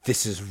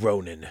This is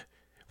Ronan,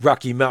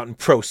 Rocky Mountain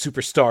Pro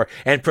Superstar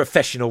and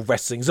professional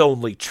wrestling's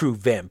only true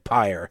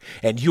vampire,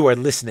 and you are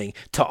listening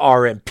to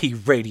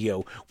RMP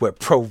Radio, where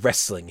pro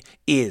wrestling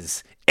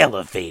is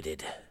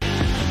elevated.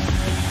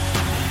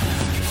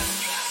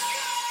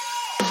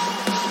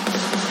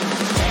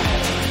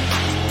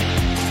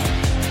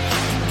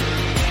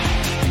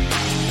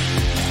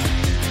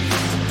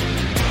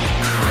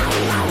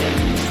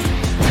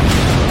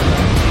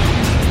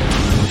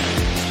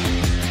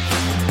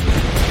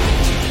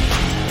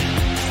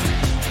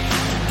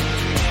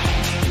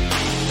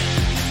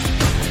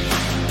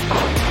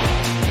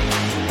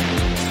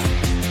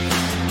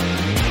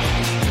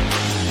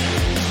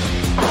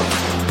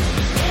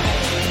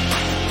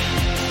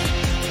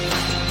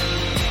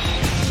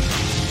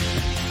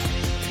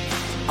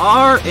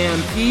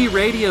 RMP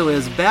Radio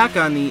is back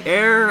on the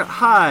air.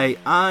 Hi,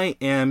 I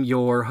am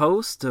your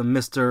host,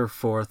 Mr.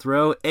 Fourth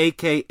Row,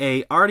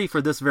 aka Artie, for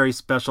this very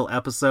special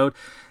episode.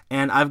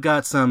 And I've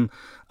got some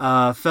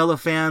fellow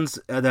fans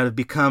that have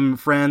become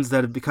friends,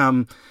 that have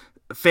become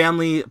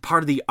family,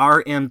 part of the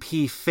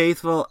RMP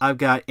faithful. I've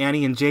got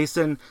Annie and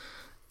Jason.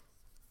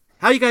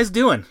 How you guys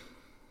doing?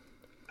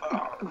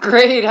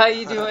 Great. How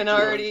you doing,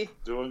 Artie?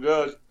 Doing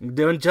good.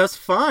 Doing just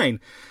fine.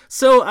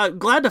 So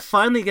glad to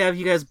finally have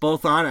you guys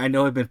both on. I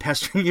know I've been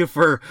pestering you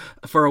for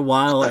a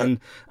while, and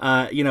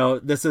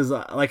this is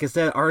like I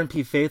said,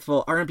 RMP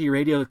Faithful, RMP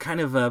Radio, kind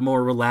of a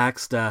more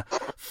relaxed,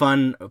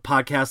 fun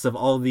podcast of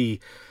all the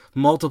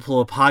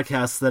multiple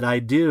podcasts that I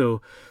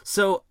do.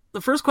 So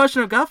the first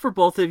question I've got for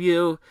both of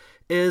you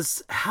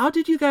is, how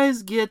did you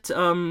guys get,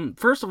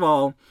 first of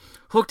all,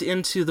 hooked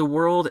into the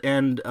world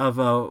and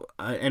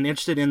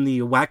interested in the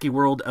wacky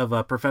world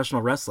of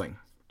professional wrestling?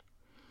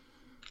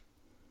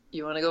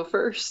 You want to go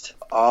first?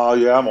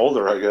 Yeah, I'm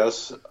older, I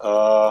guess.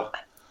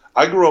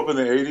 I grew up in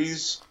the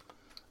 80s,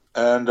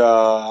 and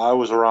I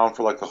was around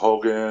for like the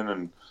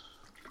Hogan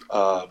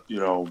and,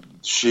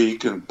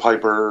 Sheik and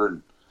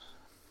Piper.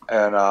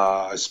 And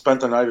I spent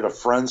the night at a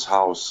friend's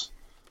house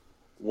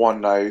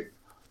one night,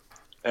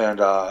 and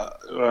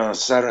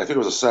Saturday, I think it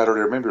was a Saturday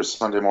or maybe it was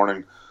Sunday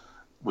morning,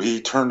 we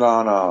turned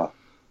on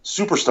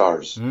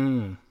Superstars.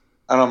 And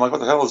I'm like, what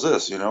the hell is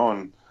this,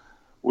 And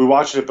we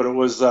watched it, but it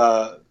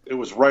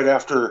was right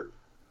after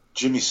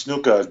Jimmy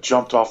Snuka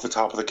jumped off the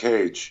top of the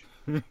cage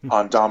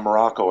on Don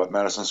Morocco at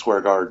Madison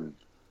Square Garden.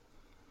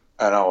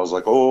 And I was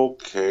like,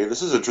 okay,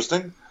 this is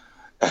interesting.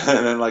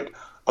 And then like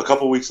a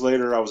couple weeks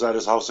later, I was at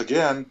his house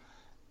again,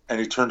 and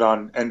he turned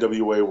on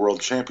NWA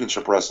World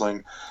Championship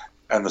Wrestling.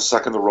 And the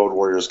second the Road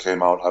Warriors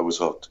came out, I was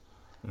hooked.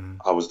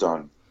 I was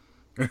done.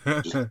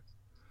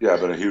 I've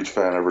been a huge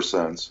fan ever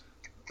since.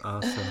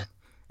 Awesome.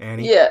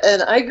 Annie? Yeah,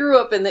 and I grew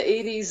up in the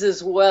 80s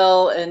as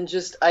well, and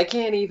I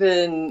can't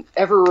even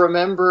ever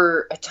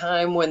remember a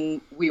time when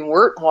we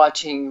weren't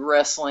watching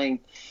wrestling.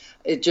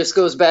 It just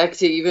goes back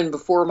to even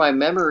before my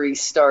memory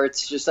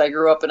starts. I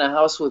grew up in a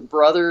house with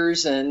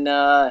brothers, and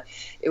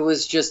it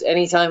was just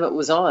anytime it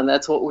was on,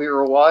 that's what we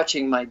were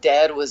watching. My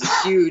dad was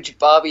a huge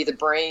Bobby the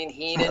Brain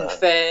Heenan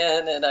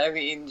fan, and I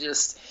mean,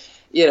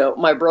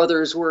 my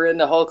brothers were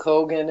into Hulk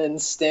Hogan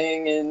and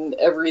Sting and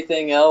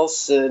everything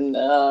else, and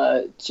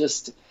I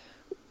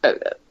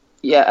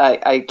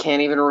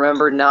can't even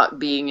remember not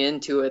being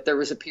into it. There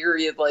was a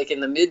period like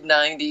in the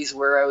mid-90s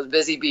where I was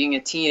busy being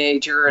a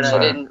teenager, and I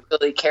didn't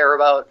really care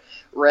about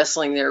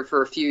wrestling there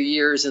for a few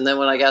years. And then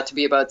when I got to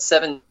be about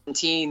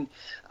 17,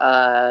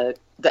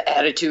 the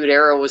Attitude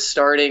Era was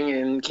starting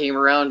and came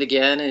around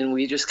again, and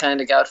we just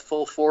kind of got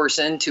full force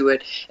into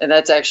it. And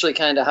that's actually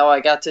kind of how I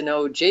got to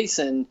know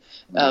Jason.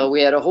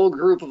 We had a whole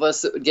group of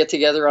us that would get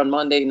together on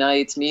Monday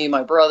nights, me,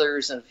 my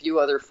brothers, and a few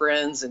other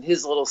friends, and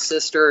his little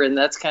sister, and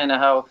that's kind of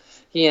how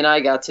he and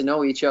I got to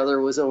know each other,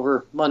 was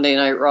over Monday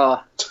Night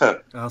Raw.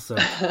 Awesome.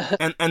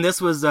 And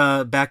this was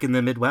back in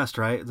the Midwest,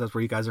 right? That's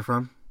where you guys are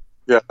from?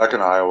 Yeah, back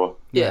in Iowa.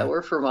 Yeah,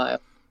 we're from Iowa.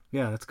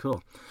 Yeah, that's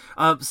cool.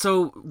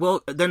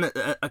 Then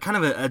a kind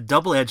of a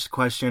double-edged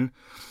question.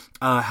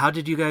 How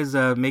did you guys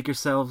make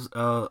yourselves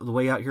the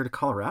way out here to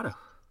Colorado?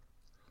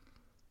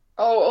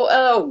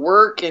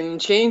 Work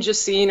and change of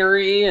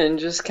scenery, and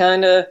just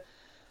kind of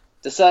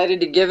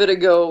decided to give it a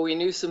go. We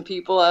knew some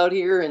people out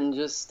here, and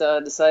just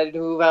decided to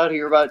move out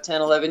here about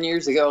 10, 11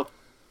 years ago.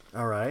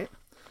 All right.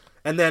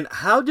 And then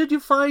how did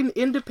you find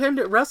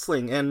independent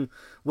wrestling? And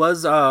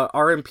was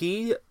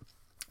RMP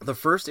the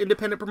first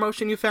independent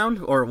promotion you found?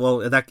 Or,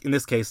 well, in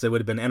this case, it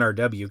would have been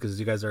NRW, because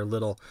you guys are a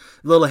little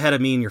ahead of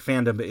me in your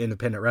fandom of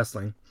independent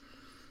wrestling.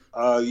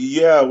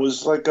 It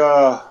was like,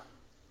 hell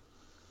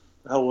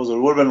was it? It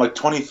would have been like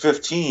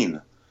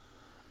 2015.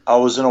 I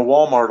was in a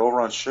Walmart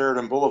over on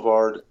Sheridan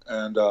Boulevard,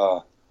 and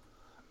I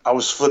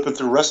was flipping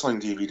through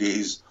wrestling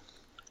DVDs,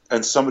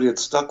 and somebody had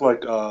stuck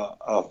like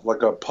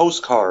a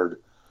postcard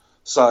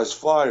size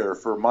flyer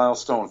for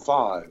Milestone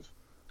 5.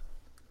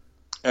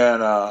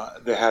 And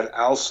they had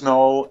Al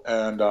Snow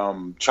and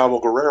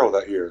Chavo Guerrero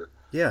that year.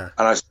 Yeah.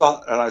 And I saw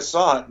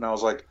it, and I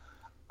was like,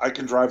 I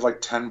can drive like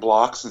 10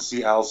 blocks and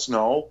see Al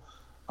Snow.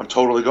 I'm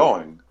totally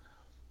going.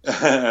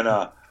 And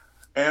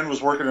Ann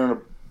was working in a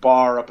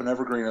bar up in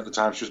Evergreen at the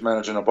time. She was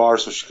managing a bar,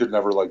 so she could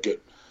never like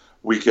get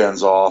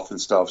weekends off and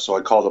stuff. So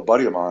I called a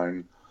buddy of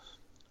mine,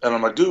 and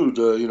I'm like, dude,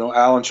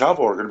 Al and Chavo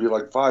are going to be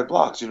like 5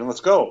 blocks.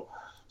 Let's go.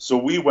 So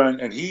we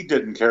went, and he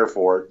didn't care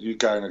for it. He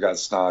kind of got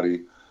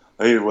snotty.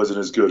 It wasn't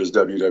as good as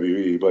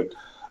WWE, but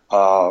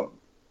for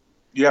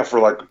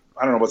like,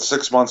 I don't know, about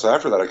 6 months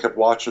after that, I kept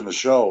watching the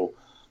show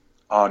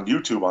on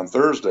YouTube on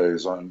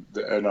Thursdays on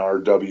the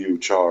NRW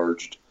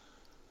Charged.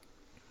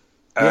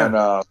 And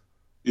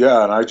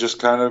and I just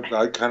kind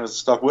of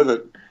stuck with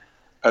it.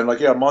 And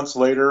like, months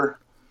later,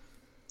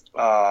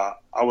 I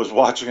was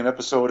watching an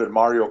episode and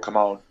Mario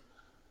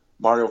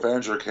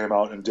Vanger came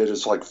out and did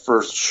his like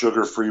first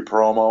sugar-free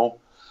promo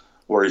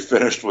where he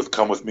finished with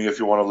 "Come with me if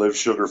you want to live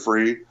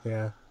sugar-free."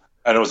 Yeah.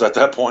 And it was at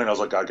that point I was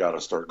like, I got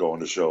to start going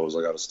to shows.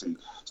 I got to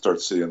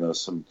start seeing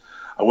this. And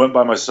I went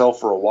by myself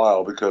for a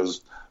while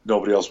because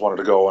nobody else wanted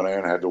to go and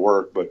Ann had to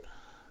work. But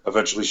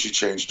eventually she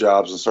changed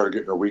jobs and started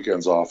getting her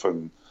weekends off.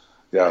 And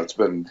it's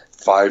been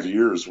 5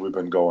 years we've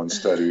been going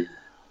steady.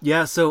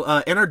 Yeah, so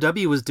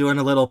NRW was doing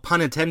a little,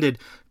 pun intended,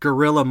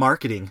 guerrilla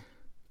marketing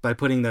by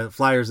putting the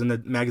flyers in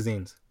the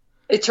magazines.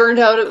 It turned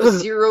out it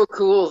was Zero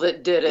Cool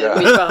that did it. Yeah.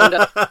 We found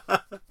out.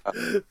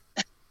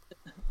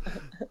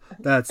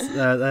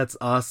 That's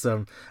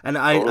awesome. And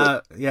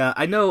I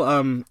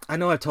know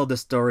I've told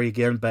this story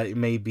again, but it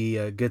may be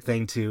a good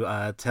thing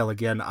to tell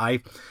again.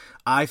 I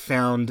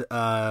found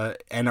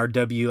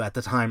NRW at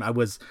the time.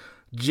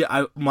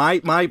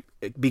 My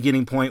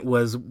beginning point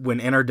was when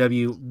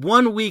NRW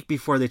 1 week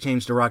before they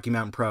changed to Rocky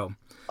Mountain Pro.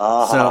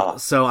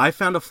 So I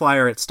found a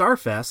flyer at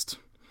Starfest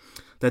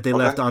that they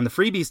left on the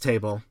freebies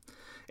table,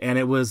 and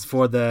it was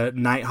for the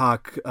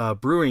Nighthawk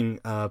Brewing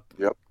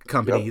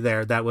company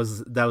there. That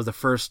was the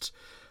first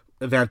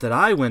event that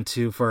I went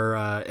to for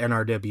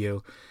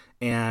NRW,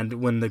 and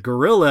when the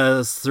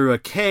Gorillas threw a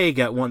keg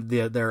at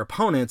their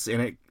opponents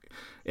and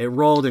it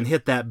rolled and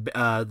hit that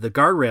the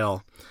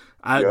guardrail,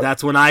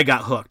 that's when I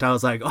got hooked. I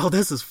was like, oh,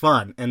 this is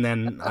fun. And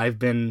then I've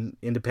been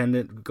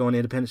going to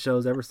independent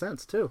shows ever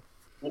since too.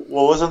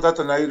 Well, wasn't that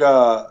the night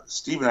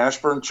Stephen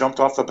Ashburn jumped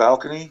off the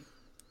balcony?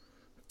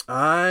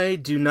 I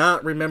do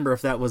not remember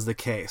if that was the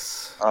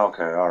case.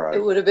 Okay, all right.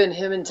 It would have been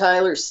him and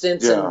Tyler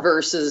Stinson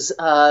versus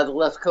the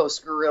Left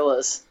Coast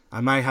Gorillas. I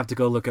might have to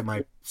go look at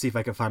see if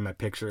I can find my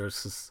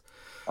pictures.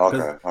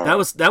 Okay, that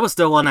was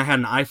still when I had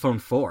an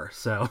iPhone 4,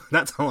 so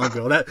that's how long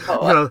ago that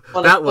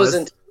that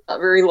wasn't not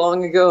very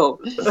long ago.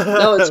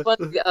 No, it's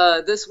funny.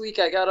 This week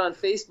I got on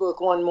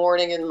Facebook one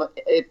morning and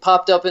it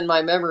popped up in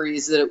my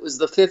memories that it was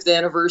the 5th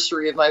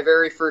anniversary of my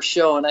very first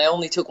show, and I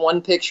only took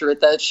one picture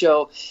at that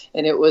show,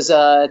 and it was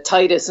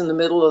Titus in the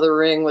middle of the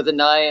ring with a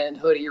Nia and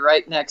hoodie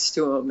right next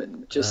to him,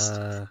 and just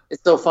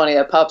it's so funny.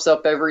 It pops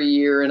up every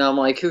year, and I'm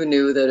like, who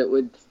knew that it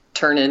would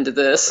turn into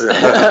this?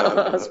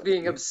 I was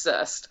being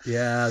obsessed.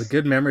 Yeah,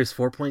 good memories.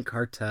 4 Point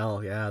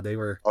Cartel. Yeah, they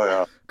were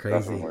crazy.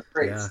 Definitely.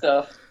 Great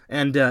stuff.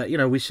 And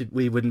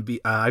we wouldn't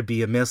be. I'd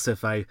be amiss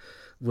if I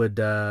would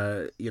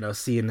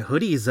seeing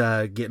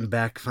Hoodies getting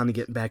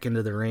back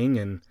into the ring,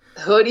 and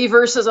Hoodie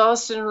versus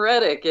Austin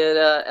Reddick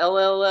at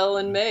LLL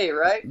in May,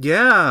 right?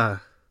 Yeah.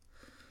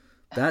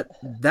 That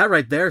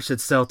right there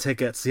should sell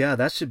tickets. Yeah,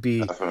 that should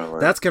be.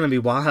 Definitely. That's gonna be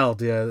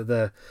wild.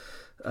 Yeah,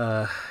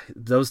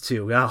 those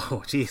two.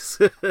 Oh, jeez.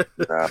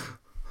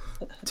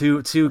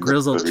 two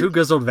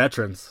grizzled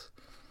veterans.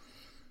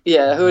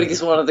 Yeah,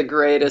 Hoodie's one of the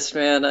greatest,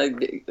 man.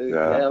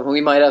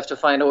 We might have to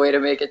find a way to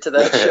make it to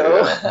that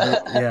show.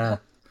 Yeah,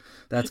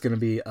 that's going to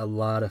be a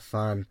lot of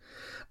fun.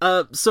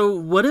 So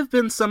what have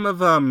been some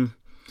of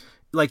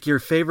like your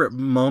favorite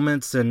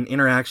moments and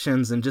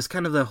interactions and just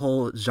kind of the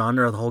whole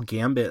genre, the whole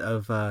gambit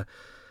of your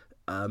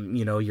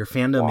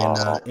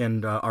fandom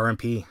in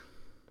RMP?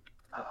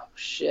 Oh,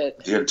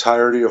 shit. The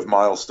entirety of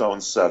Milestone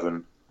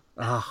 7.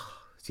 Oh,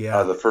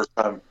 yeah. The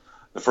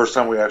first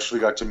time we actually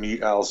got to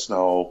meet Al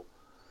Snow.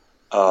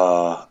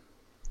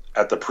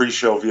 At the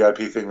pre-show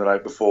VIP thing the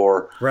night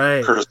before,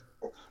 right?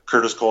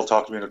 Curtis Cole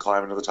talked me into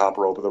climbing to the top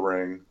rope of the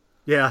ring.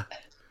 Yeah,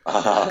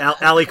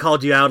 Allie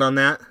called you out on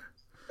that.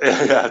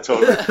 Yeah,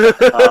 totally.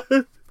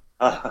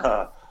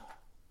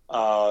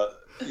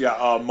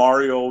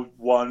 Mario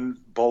won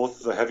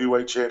both the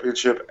heavyweight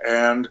championship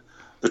and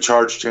the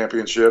charge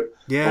championship.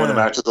 Yeah. And when the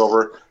match was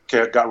over,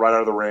 got right out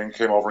of the ring,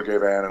 came over and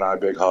gave Ann and I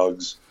big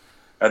hugs,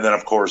 and then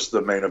of course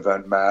the main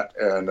event, Matt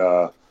and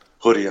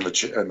Hoodie in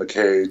the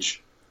cage.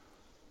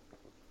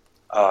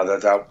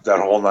 That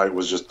whole night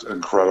was just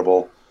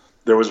incredible.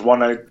 There was one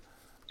night,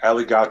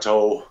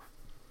 Aligato,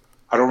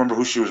 I don't remember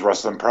who she was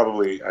wrestling,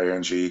 probably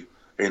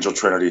Angel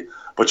Trinity,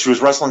 but she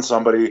was wrestling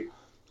somebody,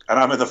 and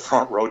I'm in the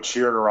front row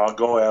cheering her on,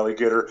 go Allie,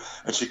 get her,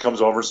 and she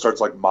comes over and starts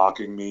like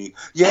mocking me.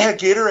 Yeah,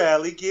 get her,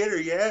 Allie, get her,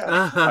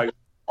 yeah. I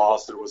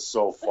lost it. It was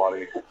so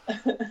funny.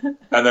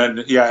 And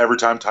then, every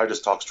time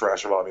Titus talks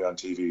trash about me on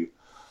TV.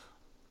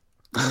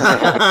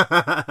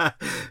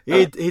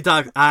 he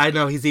talked. I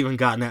know he's even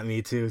gotten at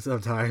me too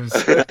sometimes.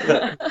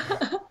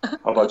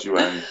 I'm about you,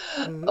 Annie?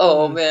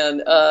 Oh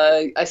man,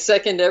 I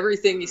second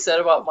everything you said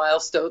about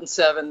Milestone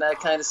 7. That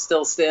kind of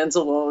still stands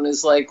alone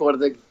as like one of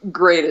the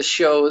greatest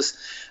shows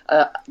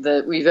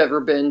that we've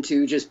ever been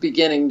to, just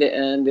beginning to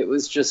end. It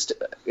was just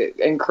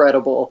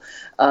incredible.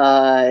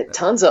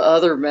 Tons of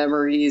other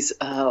memories.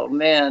 Oh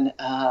man,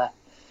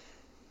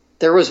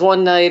 there was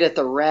one night at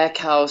the Rack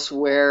House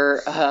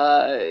where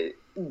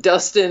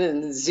Dustin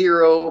and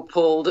Zero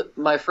pulled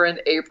my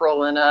friend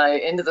April and I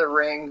into the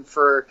ring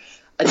for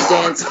a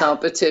dance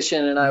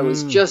competition, and I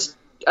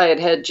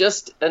had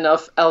just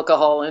enough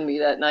alcohol in me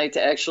that night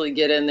to actually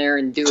get in there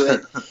and do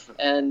it.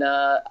 And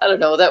I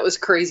don't know, that was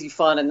crazy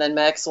fun. And then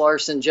Max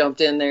Larson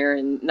jumped in there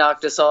and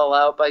knocked us all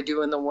out by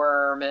doing the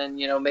worm and,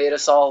 made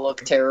us all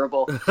look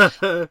terrible.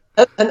 And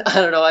I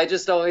don't know, I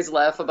just always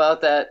laugh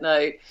about that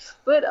night.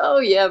 But, oh,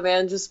 yeah,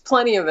 man, just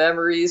plenty of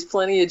memories,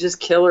 plenty of just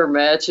killer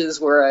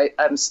matches where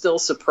I'm still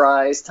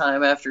surprised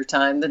time after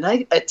time. The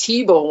night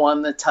Atiba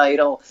won the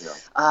title,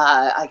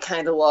 I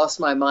kind of lost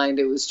my mind.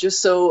 It was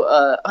just so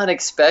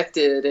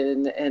unexpected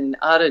and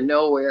out of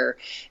nowhere.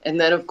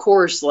 And then, of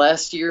course,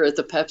 last year at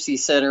the Pepsi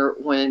Center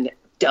when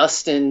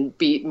Dustin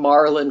beat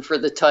Marlon for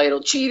the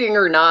title, cheating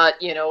or not,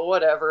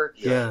 whatever.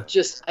 Yeah.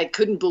 Just, I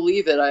couldn't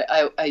believe it.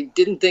 I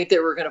didn't think they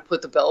were going to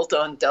put the belt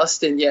on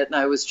Dustin yet, and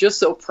I was just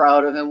so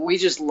proud of him. We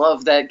just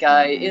love that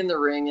guy in the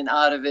ring and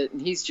out of it,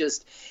 and he's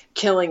just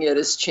killing it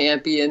as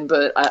champion,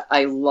 but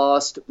I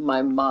lost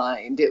my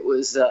mind. It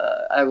was,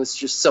 I was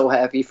just so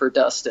happy for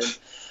Dustin.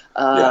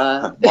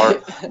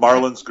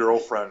 Marlon's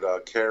girlfriend,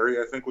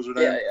 Carrie, I think was her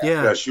name.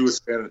 Yeah. She was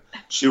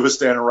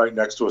standing right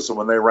next to us. So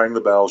when they rang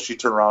the bell, she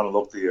turned around and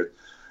looked at it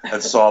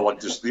and saw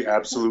like just the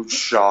absolute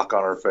shock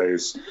on her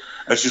face.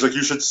 And she's like,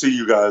 "You should see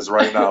you guys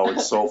right now.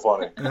 It's so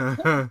funny."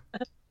 No,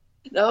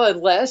 and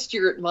last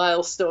year at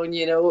Milestone,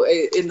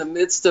 in the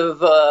midst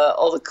of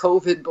all the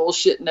COVID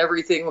bullshit and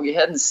everything, we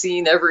hadn't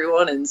seen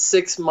everyone in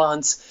 6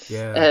 months.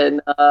 Yeah.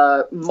 And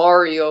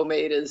Mario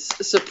made his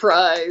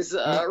surprise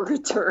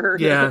return.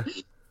 Yeah.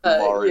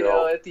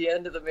 At the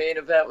end of the main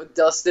event with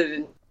Dustin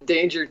and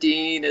Danger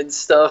Dean and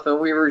stuff, and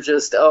we were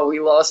just, we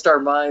lost our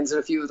minds.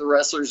 And a few of the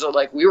wrestlers are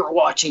like, we were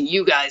watching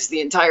you guys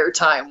the entire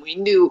time. We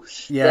knew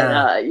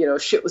that,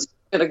 shit was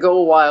going to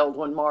go wild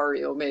when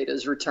Mario made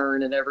his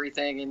return and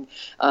everything. And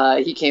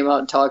he came out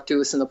and talked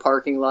to us in the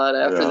parking lot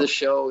after the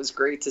show. It was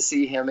great to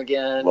see him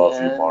again. Love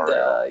you,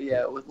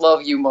 Mario.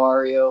 Love you,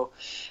 Mario.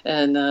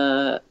 And,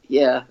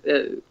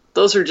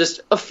 those are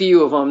just a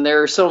few of them.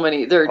 There are so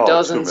many. There are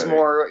dozens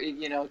more,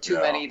 too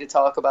many to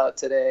talk about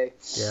today.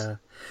 Yeah.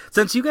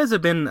 Since you guys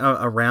have been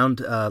around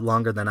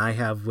longer than I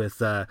have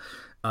with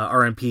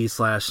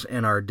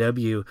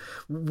RMP/NRW,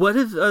 what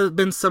have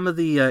been some of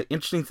the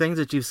interesting things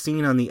that you've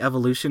seen on the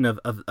evolution of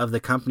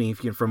the company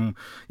from,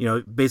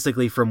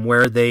 basically from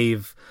where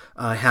they've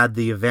had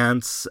the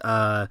events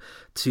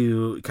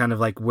to kind of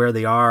like where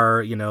they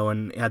are,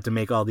 and had to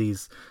make all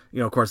these,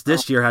 of course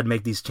this year had to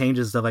make these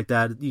changes, stuff like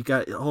that. You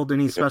hold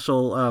any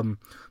special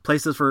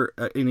places for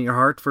in your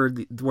heart for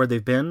where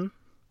they've been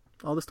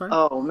all this time?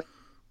 Oh, man.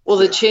 Well,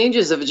 the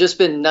changes have just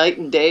been night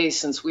and day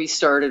since we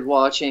started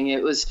watching.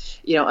 It was,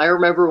 I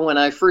remember when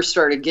I first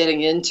started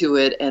getting into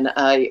it, and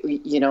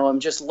I'm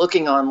just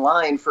looking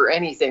online for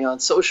anything on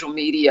social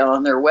media,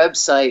 on their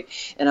website,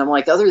 and I'm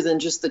like, other than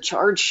just the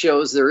charge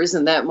shows, there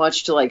isn't that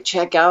much to like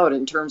check out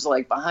in terms of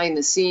like behind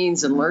the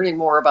scenes and learning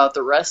more about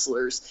the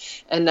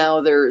wrestlers. And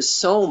now there's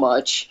so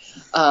much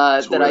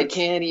that I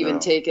can't even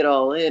take it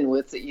all in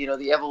with,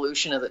 the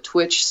evolution of the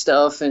Twitch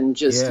stuff and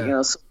just,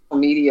 social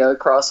media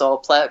across all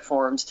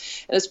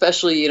platforms. And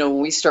especially,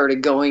 when we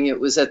started going, it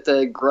was at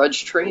the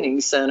Grudge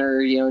Training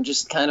Center,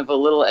 just kind of a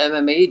little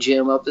MMA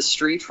gym up the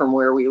street from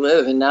where we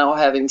live. And now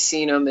having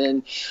seen them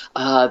in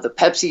the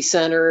Pepsi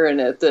Center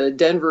and at the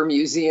Denver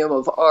Museum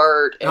of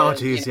Art and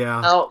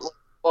Outlet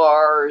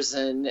bars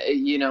and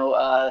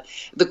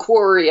the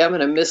Quarry, I'm going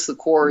to miss the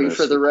Quarry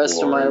for the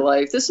rest of my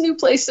life. This new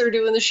place they're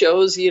doing the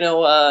shows,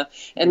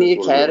 and the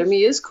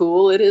Academy is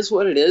cool. It is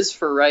what it is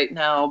for right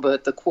now,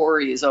 but the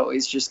Quarry is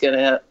always just going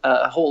to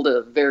hold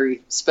a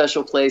very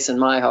special place in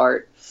my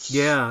heart.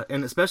 Yeah,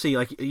 and especially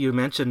like you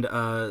mentioned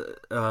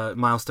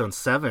Milestone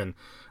 7.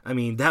 I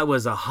mean, that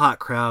was a hot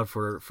crowd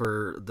for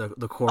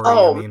the Quarry.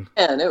 Oh, man,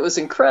 it was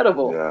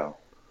incredible.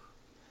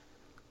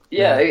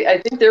 Yeah, I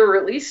think there were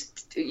at least,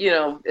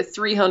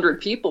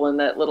 300 people in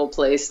that little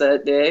place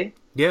that day.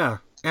 Yeah.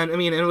 And I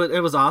mean, it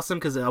was awesome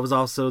because I was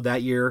also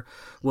that year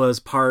was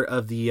part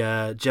of the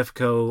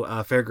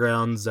Jeffco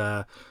Fairgrounds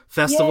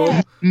Festival.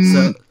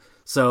 Yeah.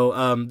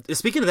 So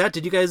speaking of that,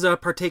 did you guys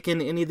partake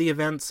in any of the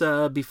events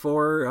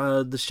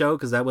before the show?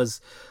 Because that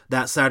was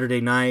that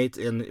Saturday night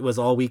and it was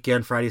all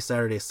weekend, Friday,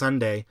 Saturday,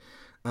 Sunday.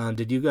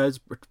 Did you guys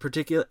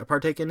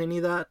partake in any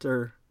of that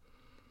or?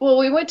 Well,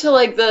 we went to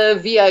like the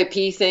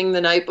VIP thing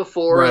the night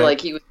before. Right.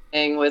 Like he was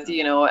thing with,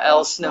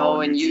 Al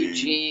Snow and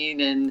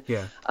Eugene and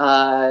Yeah.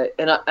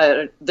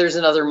 There's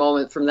another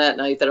moment from that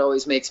night that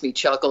always makes me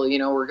chuckle.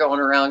 We're going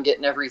around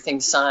getting everything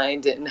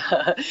signed, and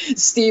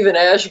Stephen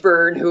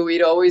Ashburn, who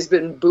we'd always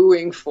been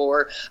booing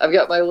for, I've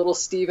got my little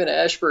Stephen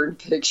Ashburn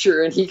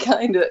picture, and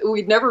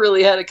we'd never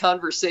really had a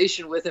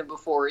conversation with him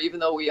before, even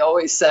though we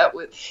always sat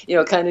with,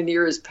 kind of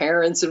near his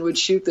parents and would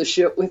shoot the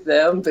shit with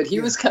them, but he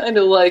was kind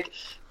of like,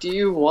 do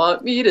you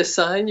want me to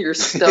sign your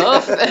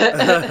stuff?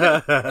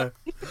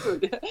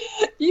 Dude,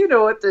 you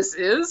know what this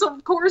is.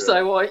 Of course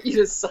I want you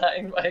to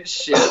sign my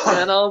shit,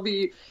 and I'll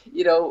be,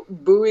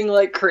 booing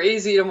like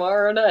crazy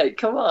tomorrow night.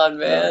 Come on,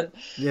 man.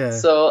 Yeah.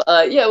 So,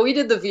 we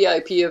did the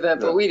VIP event,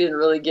 but we didn't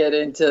really get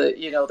into,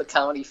 the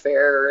county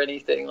fair or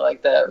anything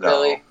like that,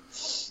 really.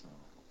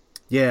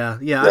 Yeah.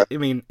 I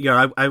mean,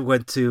 I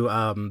went to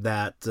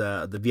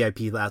the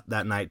VIP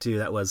that night too.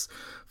 That was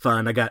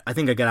fun. I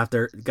think I got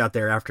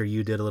there after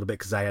you did a little bit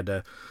because I had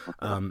to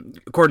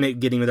coordinate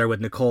getting there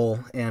with Nicole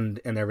and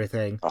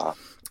everything.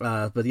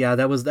 But yeah,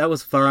 that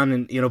was fun,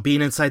 and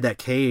being inside that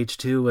cage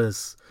too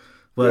was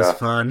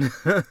fun.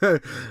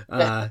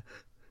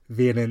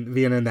 Being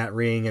in that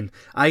ring, and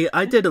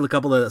I did a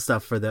couple of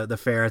stuff for the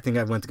fair. I think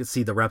I went to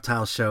see the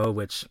reptile show,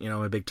 which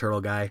I'm a big turtle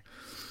guy.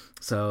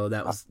 So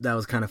that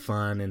was kind of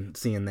fun, and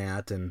seeing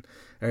that and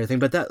everything.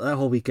 But that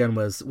whole weekend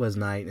was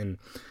nice, and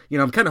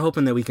I'm kind of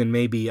hoping that we can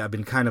I've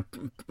been kind of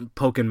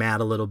poking Matt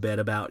a little bit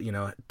about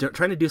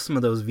trying to do some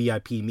of those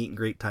VIP meet and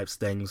greet types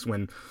things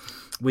when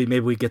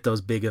we get those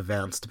big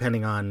events,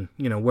 depending on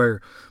where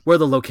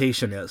the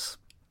location is.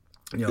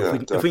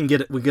 If we can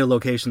get a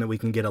location that we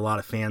can get a lot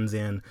of fans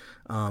in,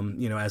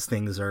 as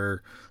things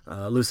are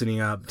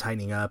loosening up,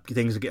 tightening up,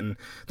 things are getting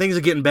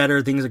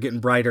better, things are getting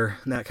brighter,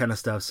 that kind of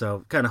stuff.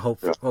 So kind of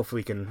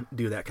hopefully we can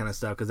do that kind of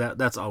stuff, because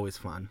that's always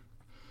fun.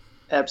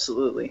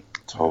 Absolutely.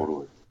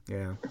 Totally.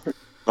 Yeah.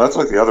 That's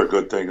like the other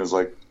good thing is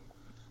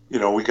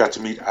we got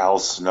to meet Al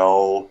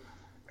Snow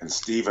and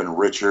Steven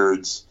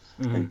Richards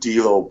and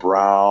D'Lo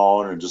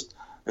Brown, and just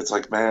it's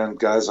like, man,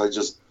 guys, I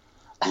just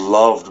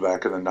loved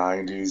back in the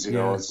 90s,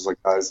 It's just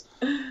like, guys,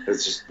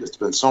 it's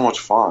been so much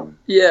fun.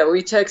 Yeah,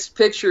 we text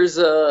pictures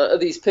of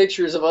these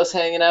pictures of us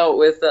hanging out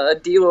with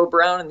D'Lo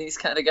Brown and these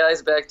kind of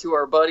guys back to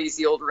our buddies,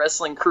 the old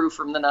wrestling crew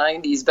from the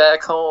 90s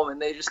back home, and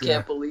they just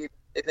can't believe it.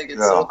 They think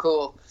it's so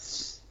cool.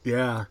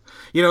 Yeah.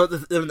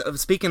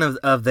 Speaking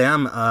of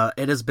them,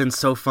 it has been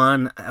so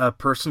fun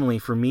personally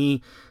for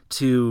me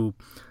to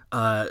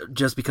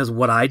just because of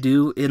what I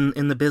do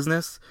in the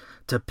business,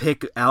 to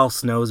pick Al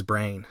Snow's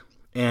brain.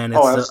 And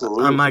it's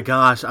absolutely. Oh my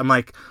gosh, I'm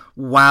like,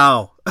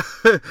 wow.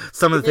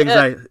 some of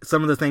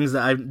the things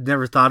that I've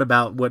never thought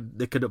about what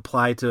they could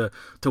apply to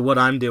what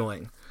I'm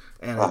doing,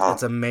 and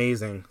it's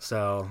amazing.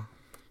 So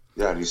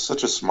yeah, and he's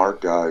such a smart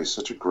guy. He's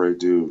such a great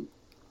dude.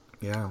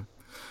 Yeah,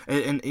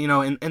 and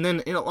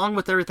then along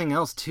with everything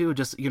else too,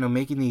 just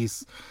making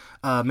these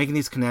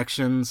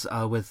connections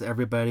with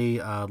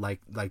everybody,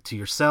 like to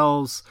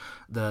yourselves,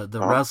 the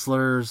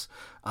wrestlers.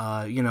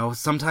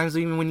 Sometimes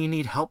even when you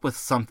need help with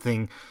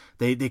something,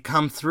 they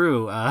come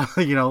through.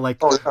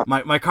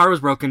 My car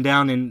was broken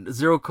down, and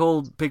Zero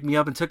Cold picked me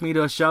up and took me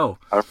to a show.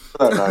 I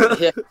remember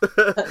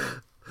that night.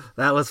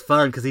 That was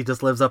fun because he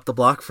just lives up the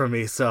block from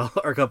me,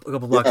 or a couple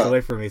blocks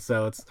away from me.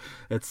 So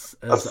it's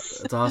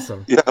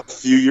awesome. Yeah, a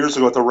few years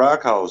ago at the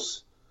Rack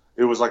House,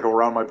 it was like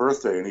around my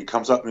birthday, and he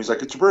comes up and he's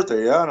like, "It's your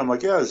birthday, yeah?" And I'm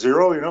like, "Yeah,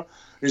 Zero." And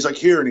he's like,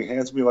 "Here," and he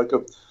hands me like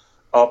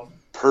a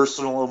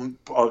personal,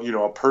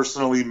 a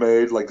personally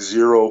made like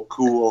Too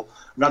Cool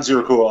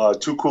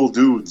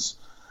Dudes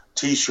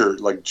T-shirt,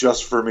 like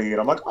just for me.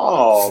 And I'm like,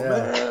 "Oh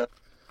man."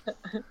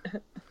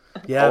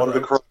 Yeah, I wanted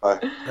to cry.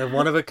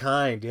 One of a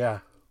kind, yeah.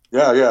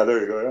 Yeah, there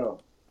you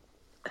go,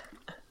 yeah.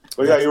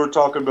 But yeah, you were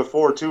talking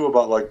before, too,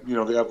 about,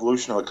 the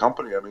evolution of the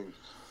company. I mean,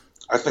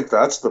 I think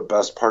that's the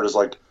best part is,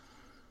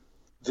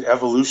 the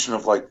evolution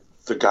of,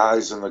 the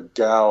guys and the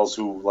gals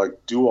who,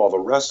 do all the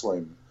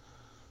wrestling.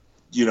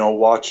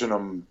 Watching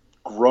them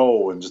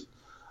grow, and just,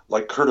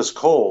 like Curtis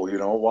Cole,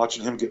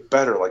 watching him get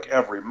better,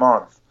 every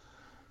month.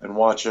 And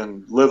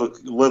watching Live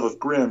with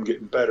Grim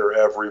getting better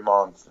every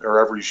month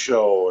or every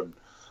show. And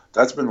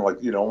that's been,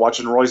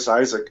 watching Royce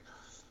Isaac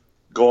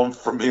going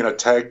from being a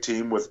tag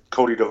team with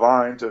Cody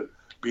Devine to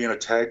being a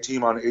tag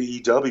team on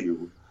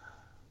AEW.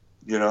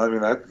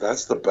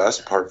 That's the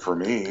best part for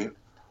me.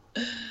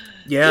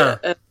 Yeah,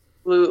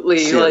 absolutely.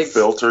 Seeing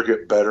Filter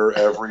get better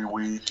every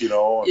week,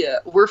 Yeah,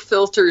 we're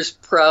Filter's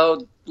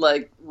proud,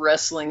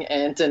 wrestling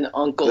aunt and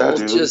uncle,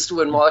 just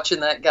when watching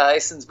that guy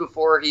since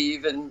before he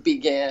even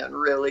began,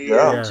 really.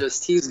 Yeah. And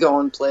just, he's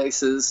going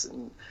places.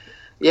 And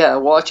yeah,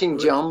 watching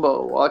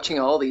Jumbo, watching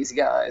all these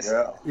guys.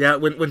 Yeah,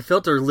 when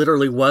Filter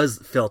literally was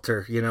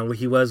Filter,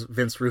 he was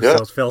Vince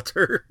Russo's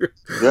Filter.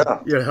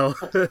 Yeah.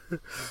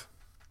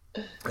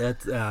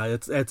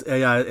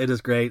 It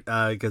is great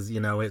because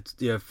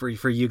it's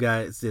for you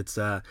guys it's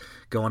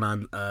going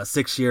on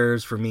 6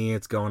 years. For me,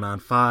 it's going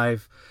on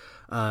 5.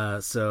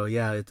 So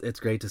yeah, it's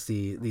great to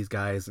see these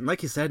guys, and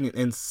like you said,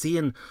 and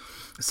seeing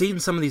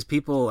some of these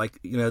people, like,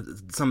 you know,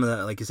 some of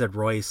the, like you said,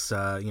 Royce,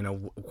 you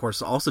know, of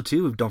course, also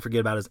too, don't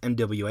forget about his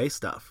NWA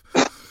stuff.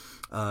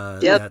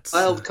 That's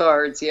wild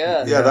cards.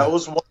 Yeah, that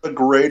was one of the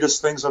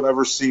greatest things I've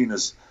ever seen,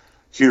 is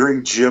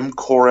hearing Jim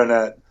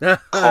Cornette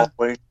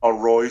calling a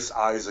Royce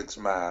Isaacs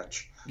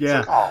match. Yeah.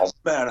 It's like, oh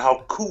man,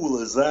 how cool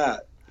is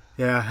that?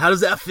 Yeah. How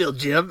does that feel,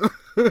 Jim?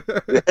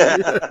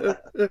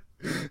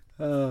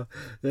 So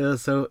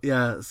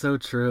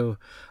true.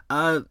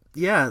 So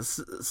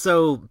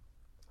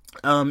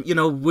you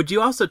know, would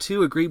you also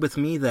too agree with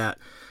me that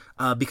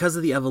because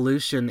of the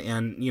evolution,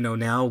 and, you know,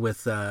 now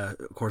with of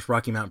course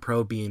Rocky Mountain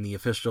Pro being the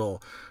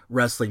official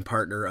wrestling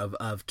partner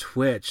of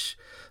Twitch,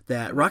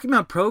 that Rocky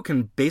Mountain Pro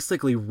can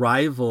basically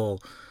rival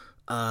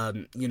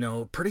you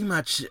know, pretty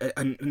much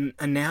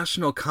a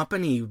national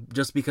company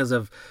just because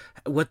of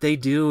what they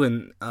do,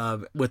 and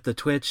with the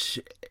Twitch,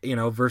 you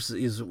know,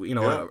 versus, you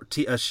know,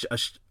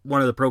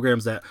 one of the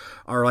programs that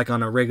are like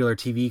on a regular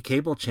TV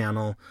cable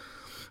channel,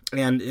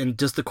 and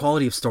just the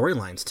quality of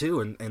storylines too,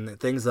 and the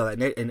things that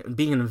and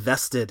being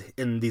invested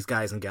in these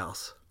guys and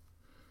gals.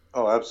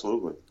 Oh,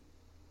 absolutely.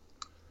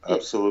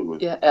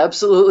 Absolutely. Yeah,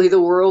 absolutely.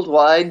 The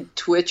worldwide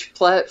Twitch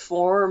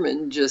platform,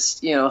 and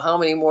just, you know, how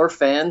many more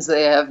fans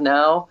they have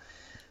now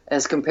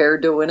as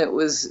compared to when it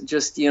was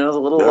just, you know, the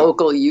little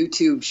local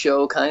YouTube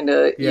show, kind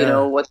of, you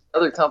know, what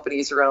other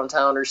companies around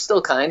town are still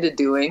kind of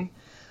doing.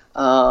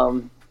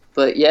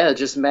 But yeah,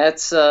 just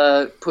Matt's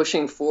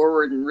pushing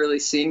forward and really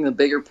seeing the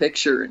bigger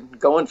picture and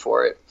going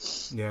for it.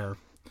 Yeah,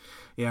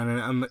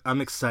 and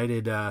I'm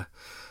excited.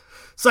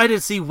 Excited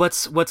to see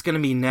what's going to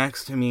be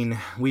next. I mean,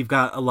 we've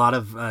got a lot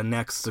of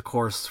next, of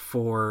course,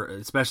 for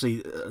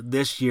especially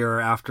this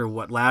year after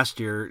what last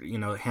year, you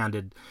know,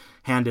 handed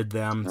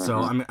them.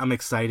 So I'm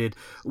excited.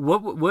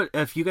 What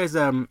if you guys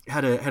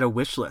had a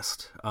wish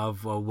list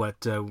of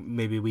what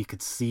maybe we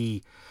could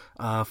see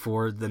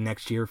for the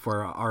next year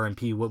for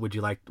RMP? What would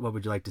you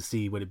like to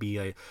see? Would it be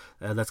a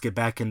let's get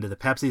back into the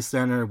Pepsi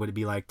Center? Would it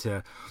be like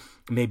to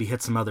maybe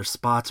hit some other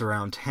spots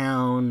around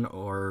town,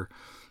 or,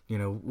 you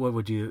know, what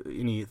would you,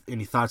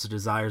 any thoughts or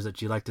desires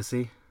that you'd like to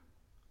see?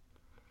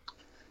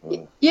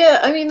 Yeah,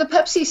 I mean, the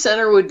Pepsi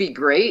Center would be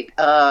great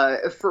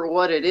for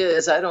what it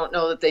is. I don't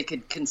know that they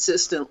could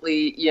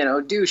consistently, you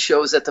know, do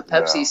shows at the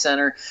Pepsi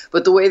Center,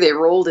 but the way they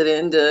rolled it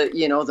into,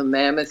 you know, the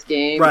Mammoth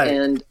game,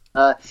 and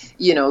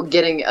you know,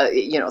 getting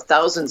you know,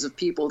 thousands of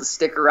people to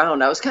stick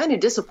around. I was kind of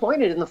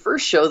disappointed in the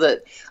first show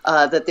that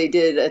they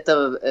did at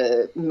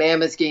the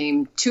Mammoth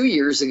game 2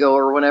 years ago,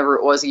 or whenever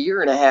it was, a year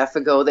and a half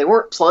ago. They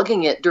weren't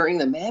plugging it during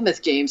the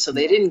Mammoth game, so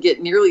they didn't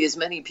get nearly as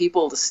many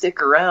people to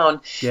stick around.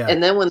 Yeah.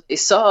 And then when they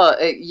saw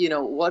you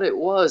know, what it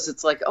was,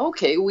 it's like,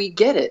 okay, we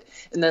get it.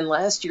 And then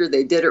last year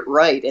they did it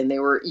right, and they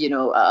were, you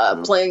know,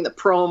 playing the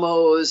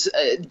promos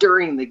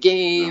during the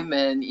game,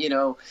 and, you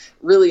know,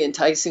 really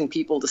enticing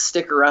people to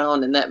stick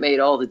around, and that made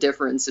all the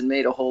difference and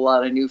made a whole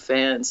lot of new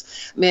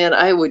fans. Man,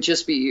 I would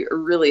just be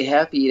really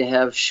happy to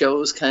have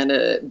shows kind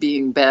of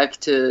being back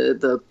to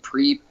the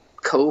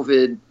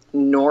pre-COVID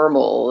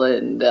normal,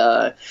 and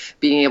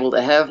being able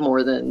to have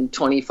more than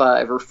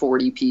 25 or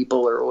 40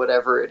 people or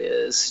whatever it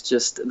is.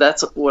 Just,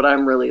 that's what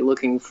I'm really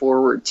looking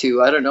forward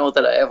to. I don't know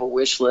that I have a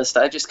wish list.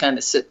 I just kind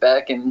of sit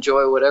back and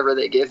enjoy whatever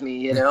they give me,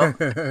 you know?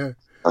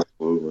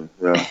 Absolutely.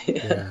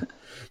 Yeah.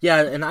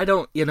 Yeah, and I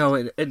don't, you know,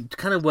 and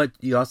kind of what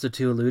you also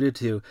too alluded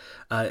to,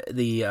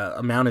 the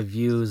amount of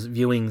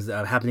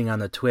viewings happening on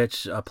the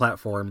Twitch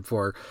platform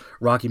for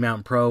Rocky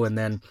Mountain Pro, and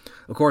then,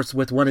 of course,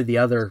 with one of the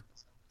other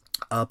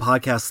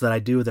podcasts that I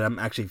do that I'm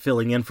actually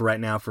filling in for right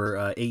now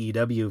for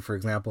AEW, for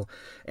example,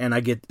 and I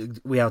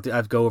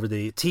go over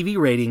the TV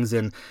ratings,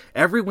 and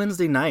every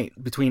Wednesday night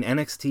between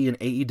NXT and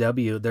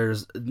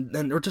AEW,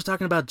 and we're just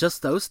talking about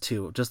just those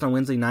two, just on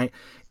Wednesday night,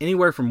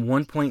 anywhere from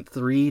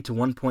 1.3 to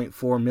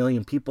 1.4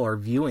 million people are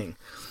viewing.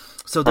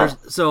 So there's I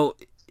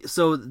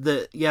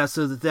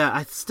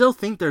still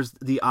think there's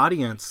the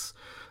audience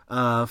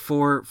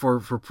for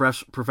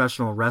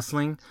professional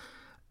wrestling.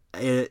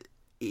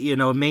 You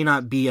know, it may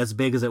not be as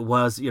big as it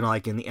was, you know,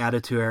 like in the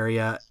Attitude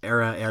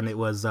Era, and it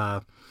was,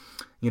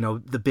 you know,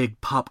 the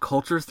big pop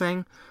culture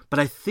thing. But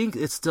I think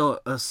it's still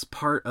a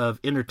part of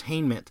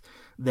entertainment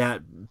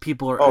that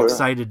people are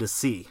excited to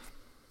see.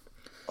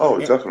 Oh,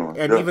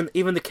 definitely. And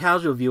even the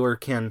casual viewer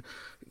can,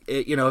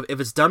 you know, if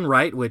it's done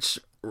right, which,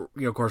 you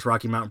know, of course,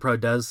 Rocky Mountain Pro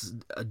does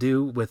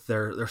do with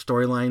their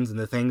storylines and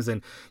the things,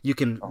 and you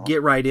can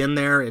get right in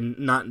there and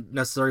not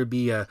necessarily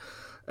be a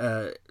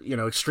you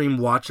know, extreme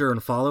watcher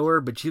and follower,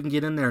 but you can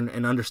get in there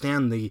and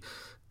understand the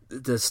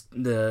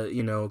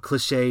you know,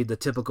 cliche, the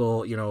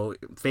typical, you know,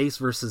 face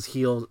versus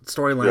heel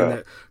storyline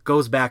that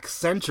goes back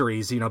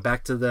centuries, you know,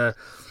 back to the,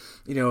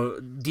 you know,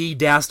 Dee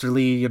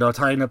Dastardly, you know,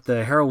 tying up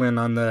the heroin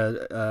on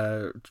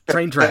the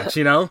train tracks,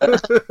 you know,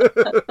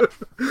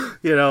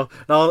 you know,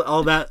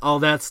 all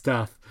that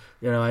stuff.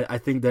 You know, I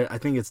think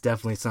it's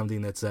definitely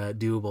something that's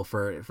doable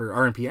for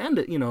RMP,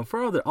 and, you know,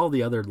 for all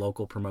the other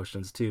local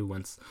promotions too.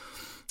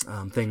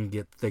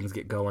 things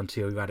get going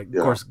too. We got to, of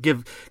course,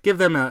 give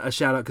them a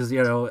shout out because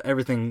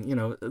everything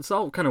it's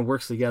all kind of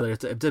works together.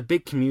 It's a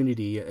big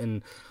community,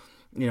 and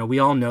we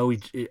all know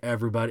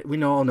everybody.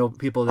 We all know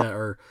people that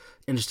are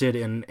interested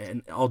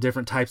in all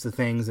different types of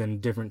things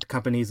and different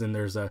companies, and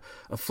there's a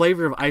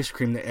flavor of ice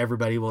cream that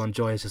everybody will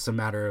enjoy. It's just a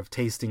matter of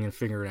tasting and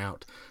figuring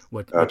out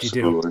what you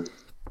do.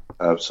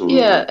 Absolutely.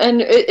 Yeah,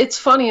 and it's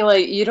funny,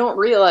 like, you don't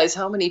realize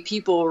how many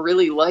people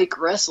really like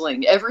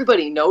wrestling.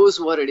 Everybody knows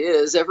what it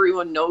is.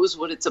 Everyone knows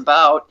what it's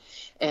about.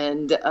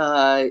 And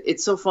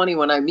it's so funny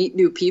when I meet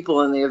new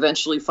people and they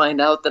eventually find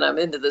out that I'm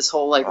into this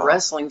whole,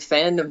 wrestling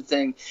fandom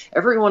thing.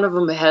 Every one of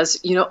them has,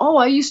 oh,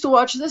 I used to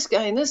watch this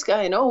guy,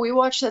 and oh, we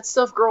watched that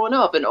stuff growing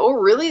up. And, oh,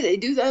 really? They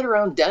do that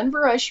around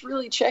Denver? I should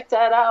really check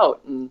that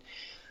out. And,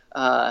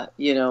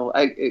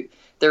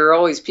 there are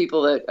always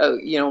people that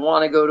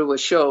want to go to a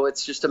show.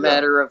 It's just a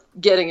matter of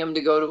getting them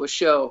to go to a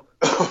show.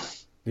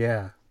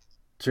 Yeah,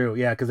 true.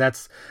 Yeah, because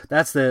that's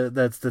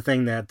the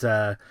thing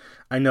that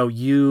I know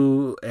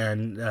you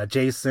and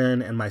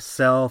Jason and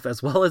myself,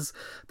 as well as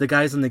the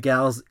guys and the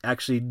gals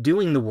actually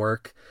doing the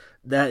work.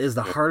 That is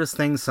the hardest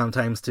thing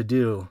sometimes to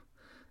do,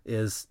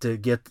 is to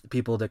get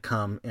people to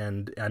come.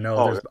 And I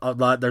know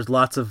there's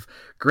lots of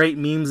great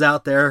memes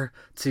out there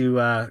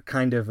to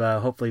kind of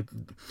hopefully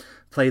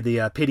play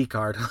the pity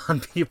card on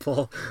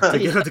people to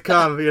get them to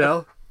come,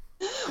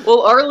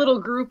 Well, our little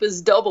group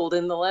has doubled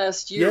in the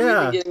last year.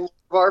 We've been getting one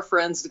of our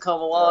friends to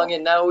come along,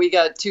 and now we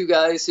got two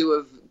guys who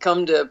have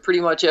come to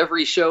pretty much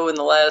every show in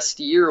the last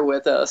year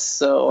with us.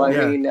 So, I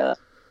mean,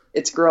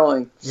 it's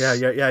growing. Yeah,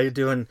 you're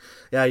doing.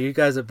 Yeah, you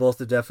guys have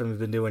both definitely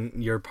been doing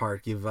your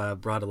part. You've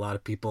brought a lot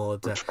of people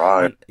to.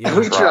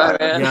 We try,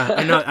 man.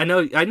 Yeah, I know.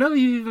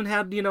 You even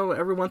had,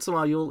 every once in a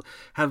while you'll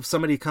have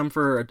somebody come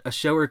for a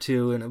show or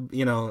two, and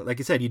like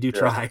you said, you do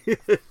try.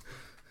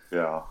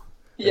 Yeah.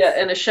 Yeah,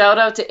 and a shout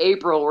out to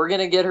April. We're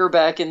gonna get her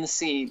back in the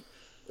scene.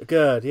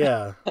 Good.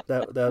 Yeah,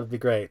 that would be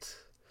great.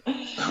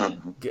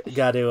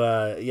 Got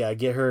to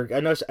get her.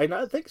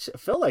 I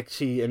feel like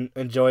she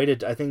enjoyed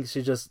it. I think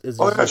she just is.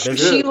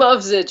 She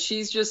loves it.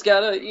 She's just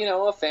got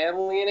a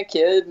family and a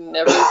kid and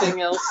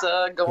everything else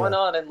going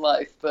on in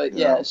life.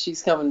 But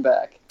she's coming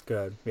back.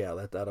 Good.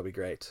 Yeah, that'll be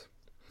great.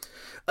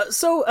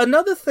 So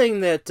another thing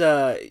that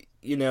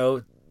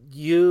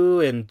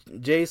you and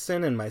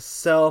Jason and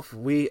myself,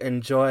 we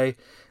enjoy,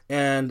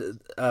 and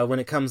when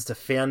it comes to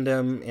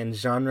fandom and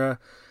genre,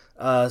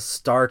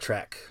 Star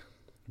Trek.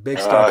 Big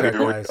Star Trek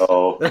guys.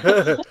 So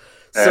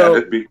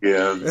it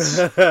begins.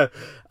 And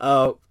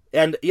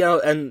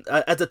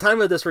at the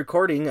time of this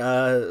recording,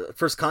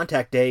 First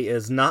Contact Day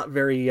is not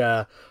very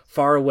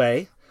far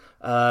away.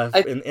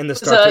 In the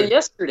Star Trek.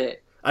 Yesterday.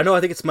 I know.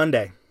 I think it's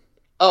Monday.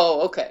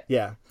 Oh, okay.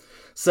 Yeah.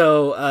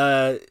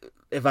 So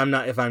if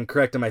I'm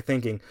correct in my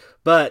thinking,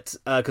 but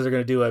because they're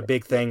going to do a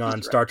big thing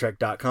on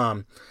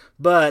StarTrek.com.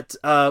 But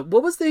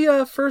what was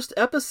the first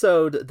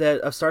episode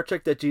of Star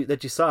Trek that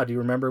you saw? Do you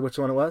remember which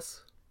one it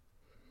was?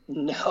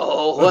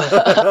 No.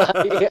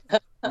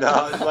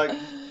 No, like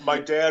my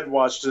dad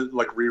watched it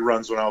like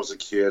reruns when I was a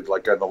kid,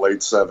 like in the late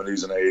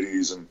 70s and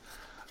 80s, and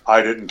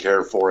I didn't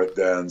care for it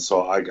then,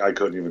 so I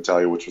couldn't even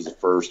tell you which was the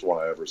first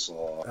one I ever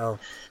saw. Oh.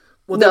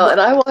 Well, and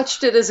I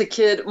watched it as a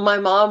kid. My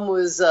mom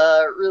was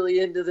really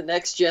into The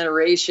Next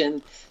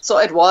Generation, so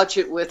I'd watch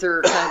it with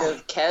her kind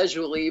of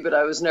casually, but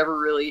I was never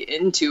really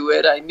into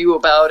it. I knew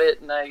about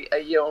it, and I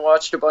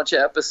watched a bunch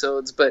of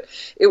episodes, but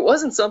it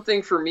wasn't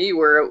something for me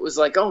where it was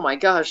like, oh my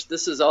gosh,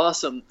 this is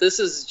awesome. This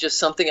is just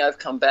something I've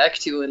come back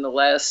to in the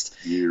last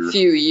few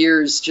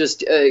years. Just,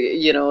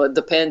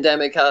 the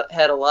pandemic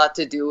had a lot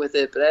to do with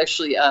it, but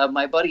actually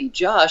my buddy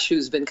Josh,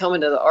 who's been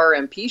coming to the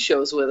RMP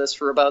shows with us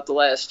for about the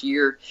last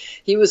year,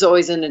 he was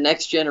always into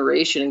Next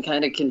Generation and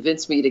kind of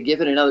convinced me to give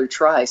it another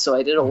try. So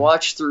I did a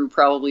watch through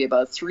probably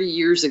about 3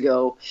 years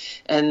ago,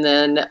 and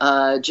then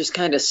just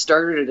kind of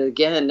started it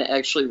again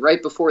actually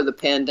right before the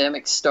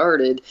pandemic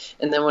started.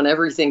 And then when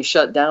everything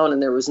shut down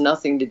and there was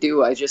nothing to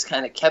do, I just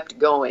kind of kept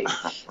going.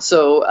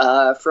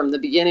 So from the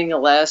beginning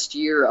of last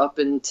year up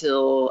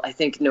until I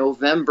think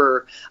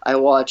November, I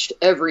watched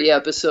every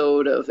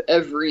episode of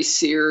every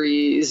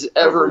series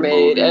ever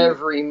made,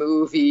 every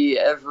movie,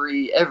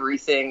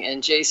 everything.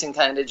 And Jason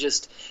kind of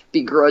just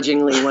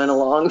begrudgingly went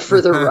along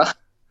for the ride.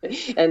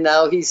 And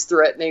now he's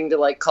threatening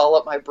to call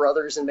up my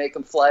brothers and make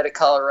them fly to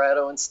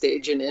Colorado and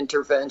stage an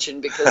intervention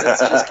because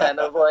it's just kind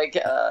of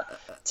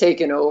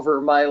taken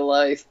over my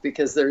life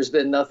because there's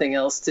been nothing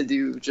else to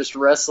do, just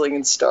wrestling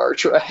and Star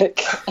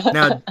Trek.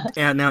 Now,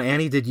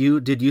 Annie, did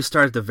you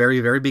start at the very,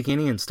 very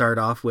beginning and start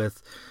off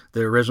with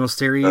the original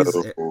series,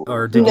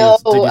 or did you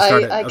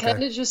start it? I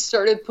kind of just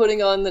started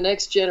putting on The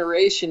Next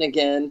Generation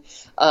again,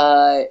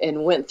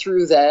 and went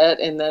through that,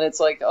 and then it's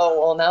like,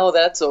 oh, well, now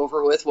that's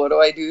over with. What do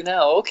I do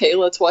now? Okay,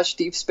 let's watch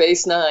Deep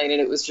Space Nine,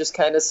 and it was just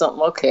kind of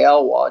something, okay,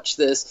 I'll watch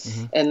this.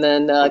 Mm-hmm. And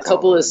then a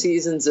couple of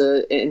seasons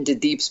into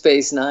Deep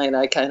Space Nine,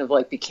 I kind of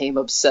became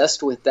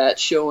obsessed with that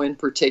show in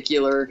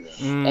particular.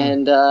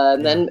 And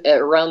then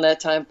around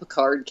that time,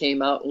 Picard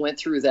came out and went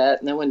through that,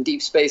 and then when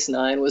Deep Space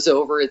Nine was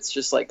over, it's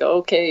just like,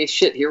 okay,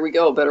 shit, here we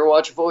go, better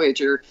watch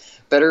Voyager.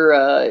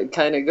 better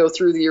kind of go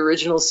through the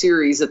original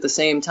series at the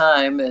same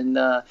time, and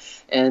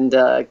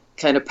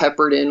kind of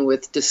peppered in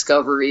with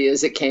Discovery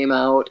as it came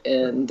out,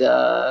 and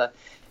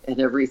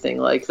everything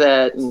like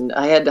that. And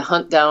I had to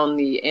hunt down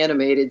the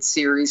animated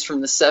series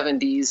from the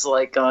 70s,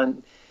 like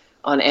on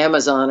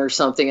Amazon or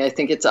something. I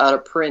think it's out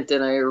of print,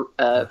 and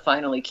I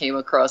finally came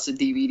across a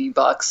DVD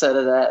box set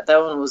of that.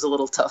 That one was a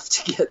little tough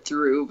to get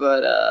through,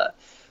 but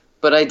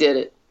I did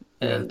it.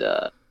 Yeah.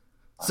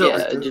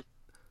 And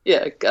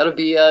gotta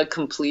be a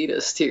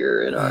completist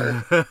here in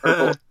our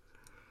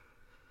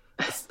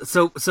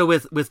So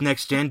with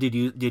Next Gen, did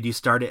you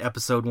start at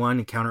episode 1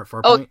 and Counter at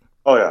 4 Point?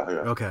 Oh yeah.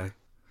 Okay.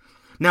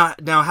 Now,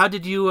 how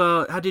did you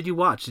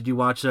watch? Did you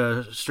watch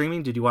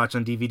streaming? Did you watch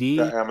on DVD?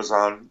 Yeah,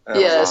 Amazon.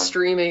 Yeah,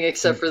 streaming,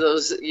 except for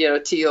those, or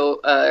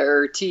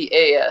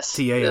TAS.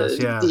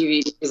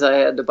 DVDs I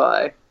had to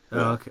buy.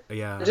 Oh, okay,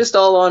 yeah. Just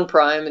all on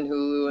Prime and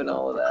Hulu and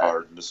all of that.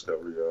 Hard and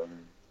Discovery.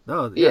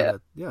 Oh yeah,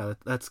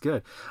 that's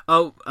good.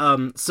 Oh,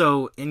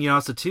 so, and you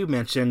also too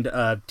mentioned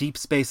Deep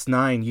Space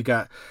Nine. You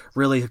got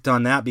really hooked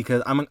on that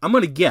because I'm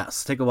gonna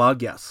guess, take a wild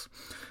guess,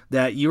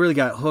 that you really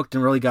got hooked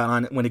and really got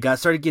on when it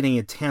started getting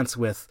intense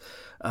with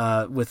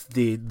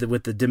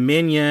the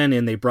Dominion,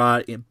 and they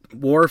brought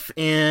Worf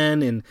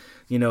in, and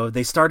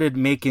they started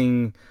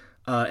making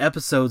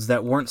episodes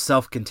that weren't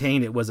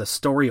self-contained. It was a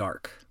story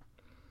arc.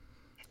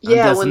 I'm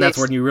guessing that's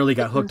when you really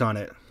got hooked on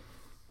it.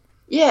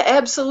 Yeah,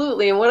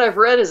 absolutely. And what I've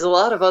read is a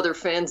lot of other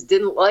fans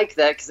didn't like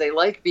that because they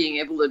like being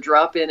able to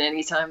drop in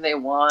anytime they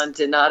want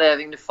and not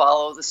having to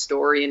follow the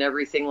story and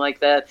everything like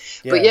that.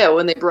 Yeah. But yeah,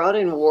 when they brought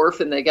in Worf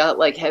and they got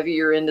like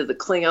heavier into the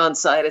Klingon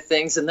side of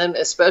things, and then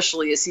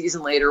especially a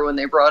season later when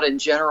they brought in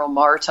General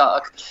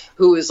Martok,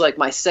 who is like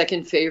my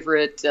second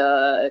favorite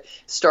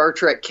Star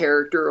Trek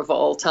character of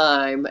all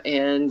time.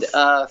 And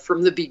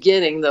from the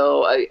beginning,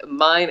 though,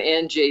 mine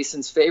and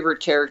Jason's favorite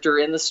character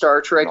in the Star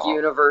Trek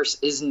universe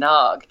is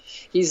Nog.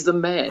 He's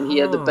the man. He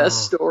had the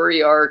best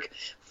story arc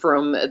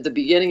from the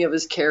beginning of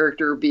his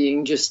character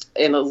being just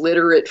an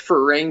illiterate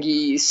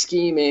Ferengi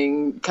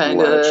scheming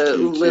kind of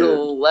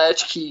little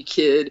latchkey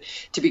kid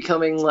to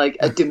becoming like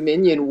a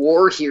Dominion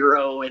war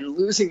hero and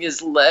losing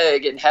his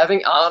leg and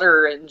having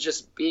honor and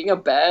just being a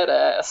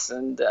badass.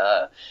 And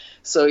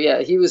so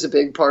yeah, he was a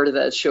big part of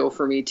that show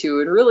for me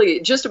too. And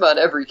really just about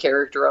every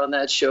character on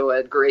that show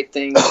had great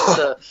things.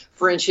 The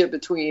friendship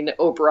between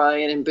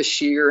O'Brien and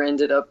Bashir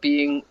ended up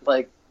being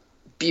like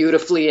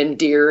beautifully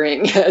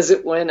endearing as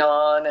it went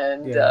on.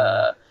 And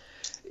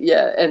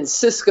and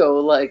Cisco,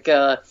 like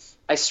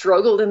I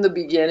struggled in the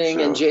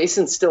beginning, and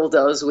Jason still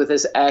does with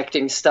his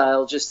acting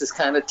style, just this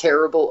kind of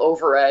terrible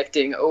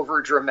overacting,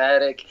 over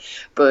dramatic,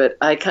 but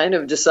I kind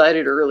of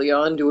decided early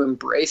on to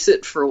embrace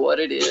it for what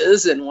it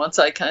is. And once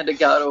I kind of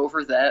got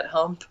over that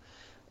hump,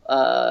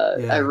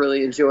 I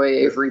really enjoy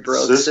Avery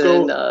Brooks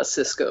and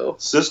Cisco.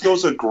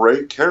 Cisco's a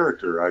great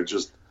character.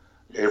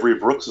 Avery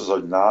Brooks is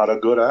not a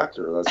good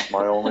actor. That's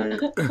my only.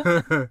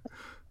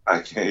 I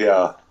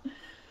can't.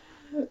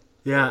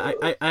 Yeah,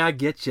 I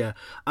get you.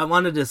 I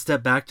wanted to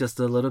step back just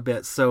a little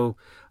bit. So,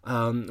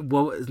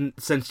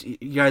 since you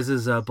guys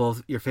is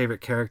both your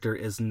favorite character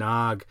is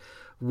Nog,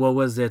 what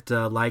was it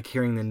like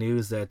hearing the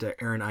news that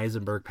Aaron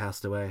Eisenberg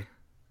passed away?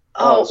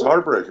 Oh, it was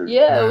heartbreaking.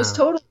 Yeah, it was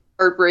totally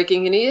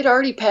heartbreaking, and he had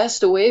already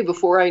passed away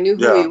before I knew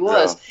who he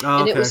was.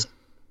 Yeah. And it was.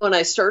 When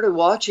I started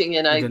watching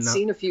and I'd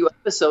seen a few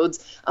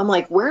episodes, I'm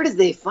like, where did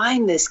they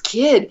find this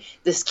kid?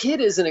 This kid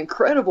is an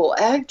incredible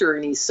actor,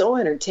 and he's so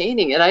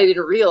entertaining. And I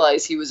didn't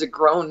realize he was a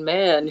grown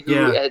man who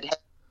had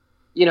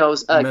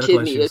a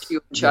kidney issue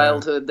in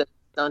childhood that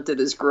stunted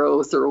his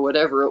growth or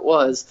whatever it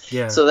was.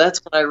 Yeah. So that's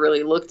when I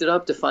really looked it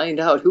up to find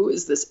out who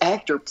is this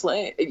actor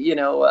playing,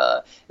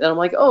 then I'm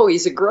like, oh,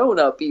 he's a grown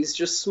up. He's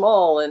just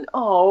small. And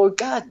oh,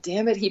 God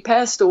damn it. He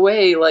passed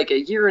away like a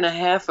year and a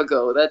half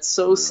ago. That's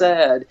so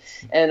sad.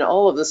 And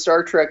all of the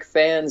Star Trek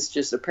fans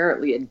just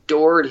apparently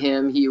adored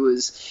him. He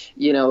was,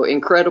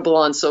 incredible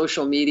on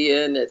social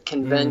media and at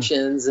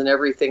conventions and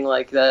everything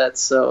like that.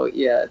 So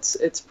yeah,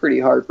 it's pretty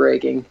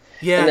heartbreaking.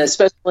 Yeah. And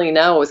especially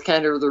now with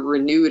kind of the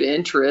renewed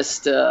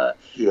interest, it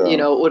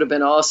would have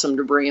been awesome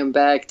to bring him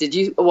back. Did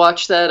you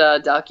watch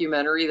that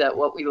documentary, that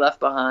What We Left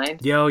Behind?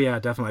 Yeah,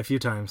 definitely. A few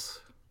times.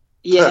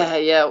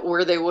 Yeah,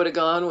 where they would have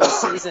gone with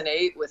season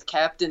 8 with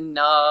Captain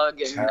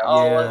Nog and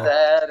all of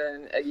that.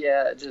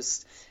 And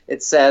just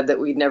it's sad that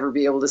we'd never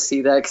be able to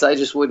see that because I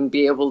just wouldn't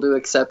be able to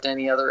accept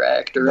any other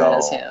actor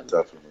as him.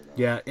 Definitely not.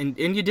 Yeah,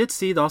 and you did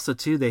see also,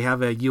 too, they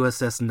have a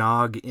USS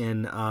Nog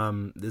in,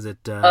 is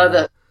it...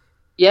 the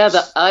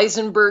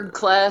Eisenberg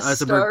class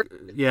Star.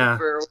 Yeah.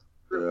 It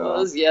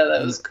was. Yeah,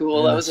 that was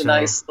cool. That was a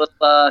nice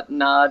little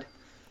nod.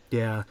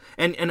 Yeah,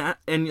 and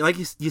like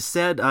you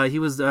said, he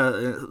was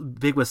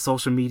big with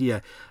social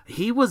media.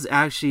 He was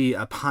actually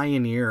a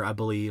pioneer, I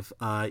believe,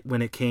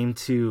 when it came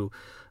to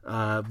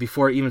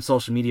before even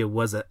social media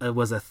was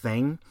a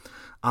thing.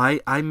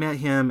 I met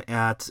him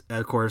at,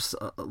 of course,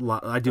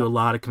 I do a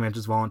lot of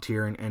conventions,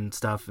 volunteer and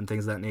stuff and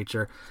things of that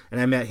nature.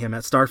 And I met him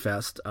at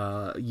Starfest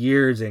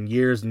years and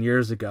years and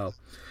years ago.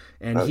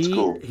 And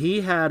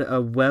he had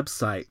a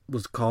website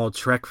was called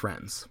Trek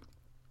Friends.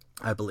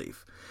 I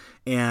believe.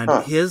 And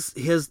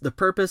the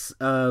purpose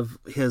of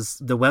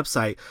the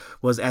website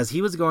was, as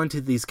he was going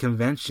to these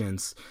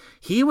conventions,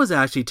 he was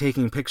actually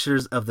taking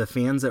pictures of the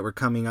fans that were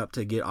coming up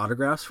to get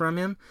autographs from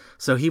him.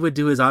 So he would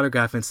do his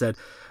autograph and said,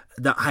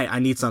 "Hi, I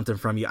need something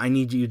from you. I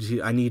need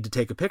to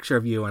take a picture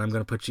of you, and I'm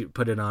going to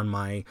put it on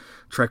my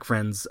Trek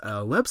Friends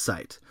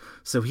website."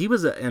 So he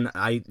was, and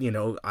I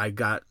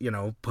got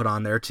put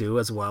on there too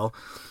as well.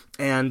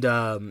 And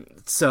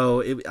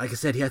like I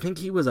said, I think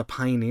he was a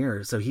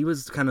pioneer. So he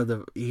was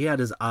he had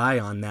his eye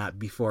on that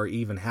before it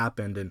even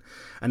happened.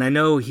 And I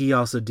know he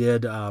also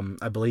did,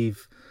 I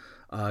believe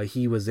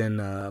he was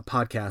in a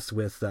podcast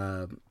with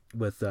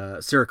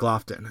Sarah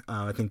Lofton.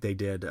 I think they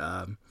did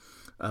a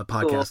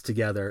podcast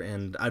together,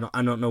 and I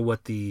don't know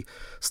what the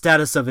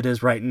status of it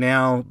is right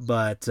now,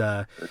 but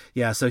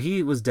so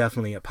he was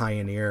definitely a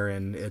pioneer,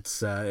 and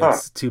it's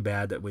too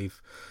bad that we've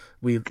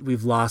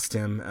lost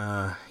him,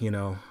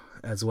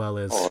 as well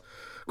as, of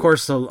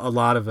course, a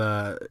lot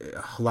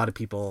of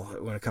people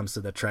when it comes to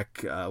the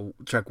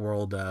Trek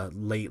world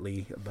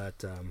lately.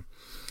 But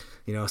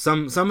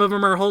some of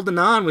them are holding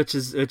on, which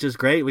is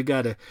great. We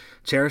got to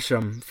cherish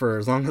them for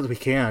as long as we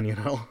can.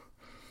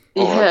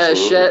 Yeah,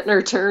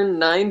 Shatner turned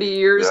 90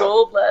 years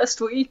old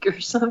last week or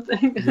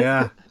something.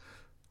 Yeah,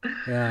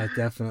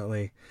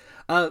 definitely.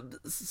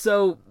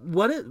 So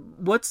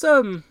what's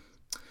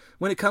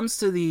when it comes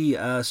to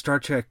the Star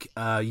Trek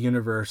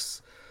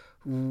universe,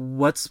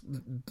 what's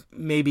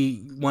maybe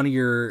one of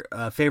your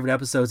favorite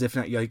episodes, if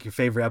not like your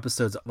favorite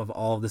episodes of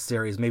all of the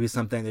series? Maybe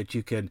something that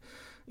you could,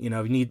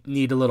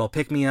 need a little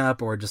pick me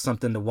up, or just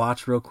something to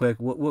watch real quick.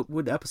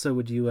 What episode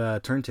would you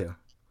turn to?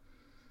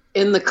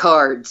 In the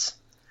Cards.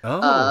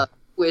 Oh.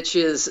 Which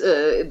is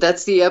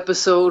that's the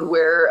episode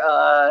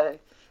where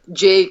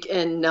Jake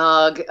and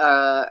Nog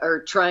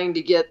are trying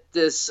to get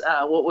this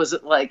what was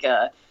it, like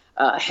a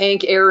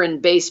Hank Aaron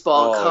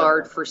baseball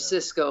card for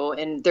Cisco,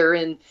 and they're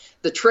in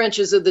the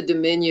trenches of the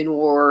Dominion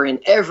War, and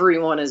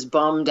everyone is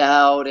bummed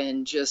out,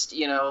 and just,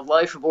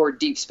 life aboard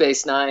Deep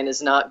Space Nine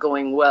is not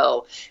going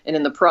well. And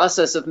in the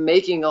process of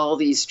making all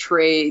these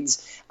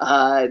trades,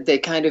 they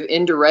kind of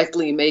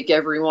indirectly make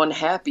everyone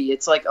happy.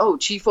 It's like, oh,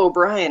 Chief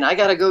O'Brien, I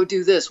got to go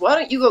do this. Why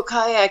don't you go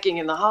kayaking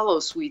in the Hollow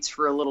Suites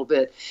for a little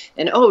bit?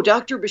 And, oh,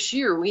 Dr.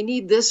 Bashir, we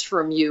need this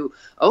from you.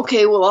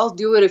 Okay, well, I'll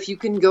do it if you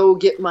can go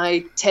get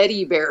my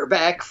teddy bear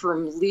back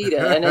from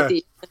Lita. And at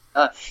the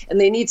and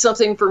they need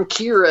something from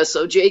Kira,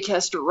 so Jake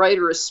has to write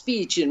her a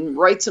speech and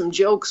write some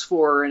jokes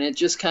for her, and it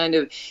just kind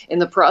of, in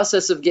the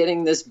process of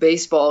getting this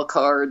baseball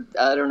card,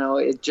 I don't know,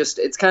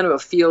 it's kind of a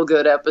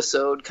feel-good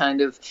episode, kind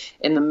of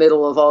in the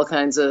middle of all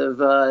kinds of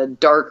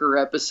darker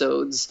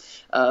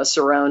episodes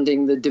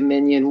surrounding the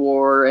Dominion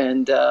War,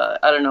 and I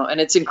don't know,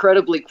 and it's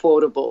incredibly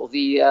quotable.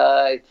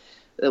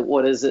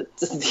 What is it?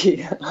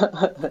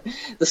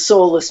 The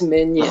soulless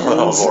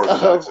minions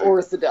of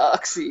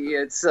orthodoxy.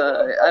 It's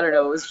I don't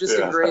know. It was just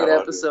a great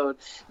episode.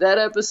 That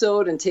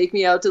episode, and Take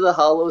Me Out to the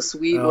Hollow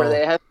Suite, where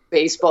they have a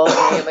baseball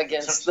game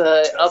against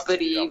the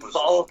uppity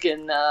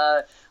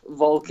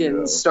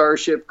Vulcan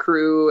starship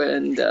crew,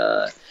 and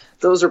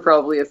those are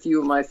probably a few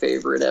of my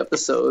favorite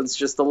episodes.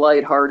 Just the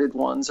lighthearted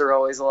ones are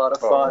always a lot of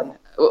fun.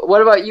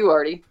 What about you,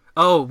 Artie?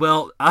 Oh,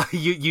 well,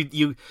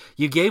 you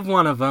gave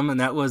one of them,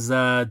 and that was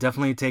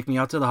definitely Take Me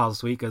Out to the Hollow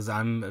Suite, because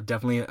I'm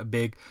definitely a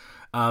big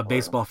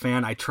baseball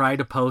fan. I try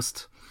to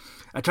post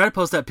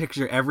that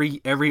picture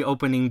every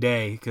opening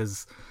day,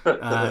 because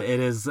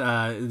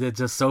it's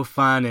just so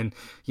fun, and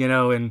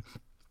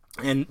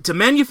and to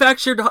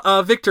manufactured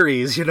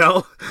victories,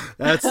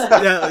 that's here,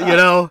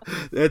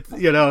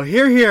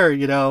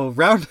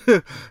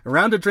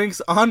 round of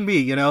drinks on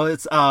me,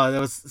 it's that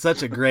was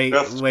such a great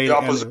way to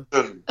end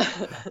it.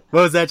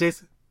 What was that,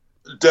 Jason?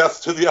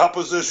 Death to the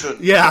opposition.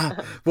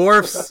 Yeah,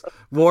 Worf's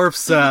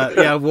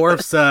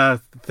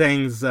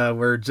things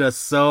were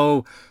just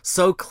so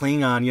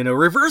Klingon,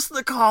 reverse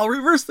the call,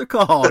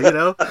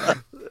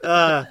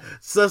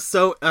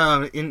 so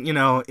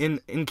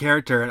in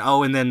character,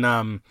 and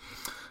then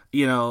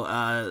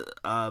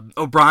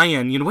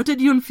O'Brien, what did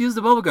you infuse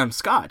the bubblegum?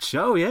 Scotch.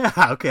 Oh yeah,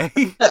 okay.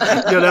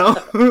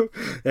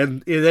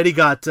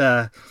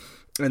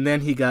 And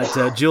then he got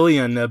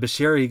Julian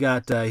Bashir. He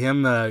got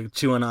him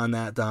chewing on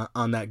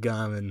that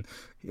gum, and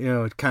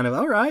kind of,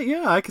 all right,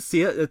 yeah, I can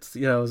see it. It's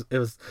it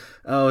was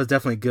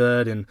definitely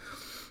good, and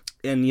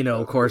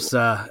of course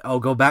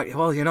I'll go back.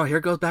 Well, here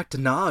goes back to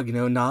Nog.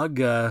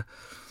 Nog.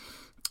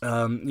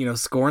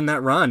 Scoring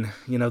that run,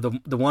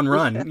 the one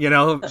run,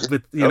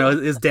 with,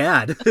 his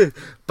dad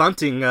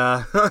bunting in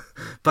a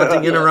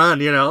run,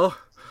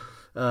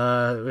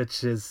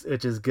 which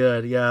is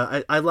good.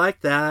 Yeah. I like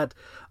that.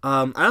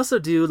 I also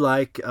do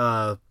like,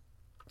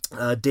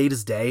 Day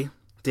to Day.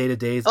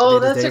 Oh,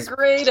 that's a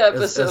great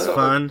episode. It's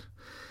fun.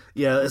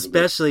 Yeah.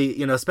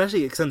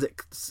 Especially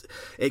since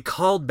it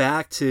called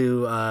back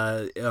to,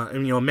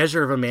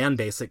 Measure of a Man,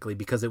 basically,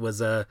 because it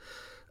was it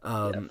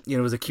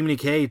was a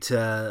communique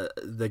to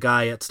the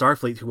guy at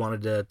Starfleet who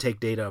wanted to take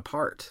Data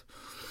apart.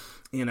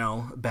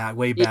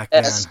 way back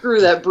then.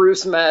 Screw that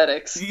Bruce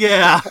Maddox.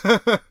 Yeah.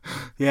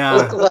 Yeah. I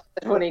was glad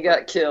when he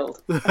got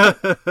killed.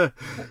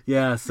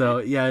 Yeah,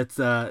 so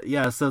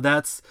so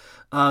that's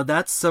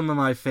some of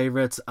my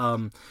favorites.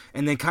 And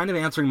then kind of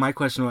answering my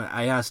question, what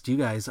I asked you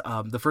guys,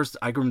 I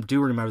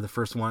do remember the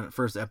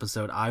first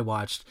episode I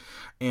watched,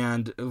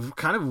 and it was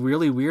kind of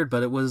really weird,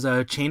 but it was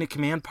Chain of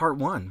Command Part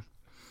 1.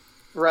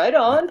 Right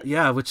on.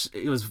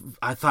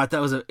 I thought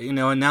that was and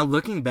now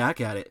looking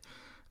back at it,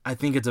 I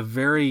think it's a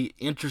very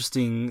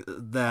interesting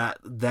that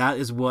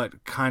is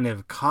what kind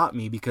of caught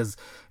me, because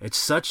it's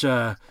such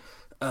a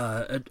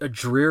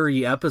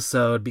dreary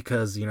episode,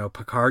 because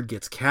Picard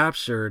gets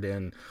captured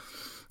and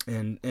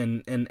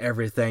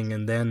everything,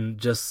 and then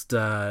just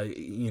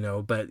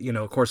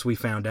of course we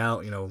found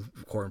out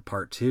in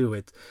part 2,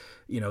 it's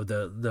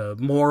the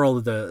moral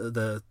of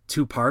the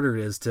two-parter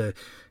is to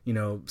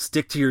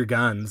stick to your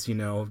guns,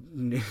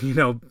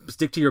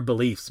 stick to your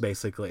beliefs,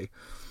 basically.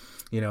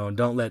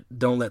 Don't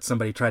let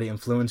somebody try to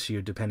influence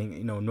you,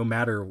 depending, no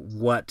matter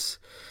what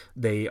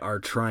they are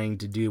trying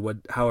to do,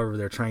 however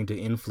they're trying to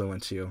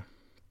influence you.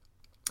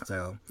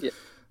 So yeah,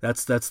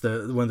 that's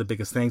one of the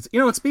biggest things.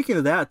 And speaking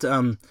of that,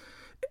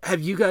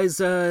 have you guys,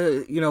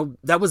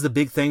 that was the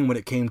big thing when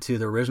it came to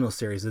the original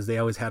series, is they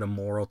always had a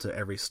moral to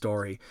every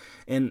story.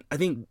 And I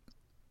think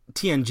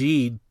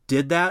TNG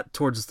did that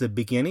towards the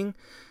beginning.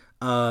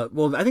 I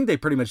think they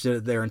pretty much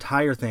did their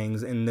entire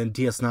things, and then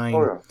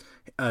DS9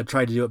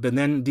 tried to do it. But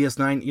then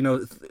DS9,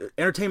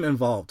 entertainment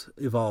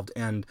evolved,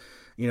 and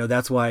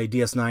that's why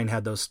DS9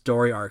 had those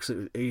story arcs.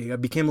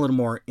 It became a little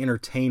more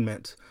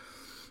entertainment,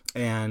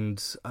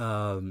 and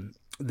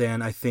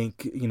then I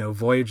think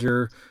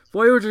Voyager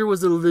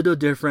was a little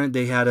different.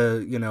 They had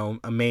a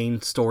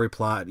main story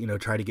plot,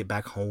 try to get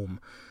back home,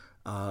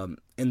 and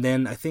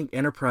then I think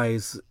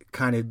Enterprise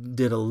kind of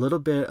did a little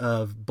bit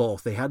of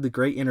both. They had the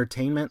great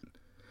entertainment,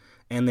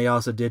 and they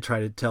also did try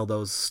to tell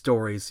those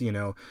stories,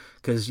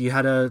 because you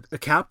had a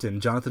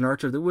captain, Jonathan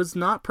Archer, that was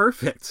not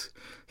perfect.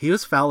 He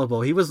was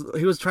fallible. He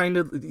was trying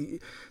to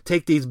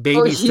take these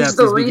baby steps. He's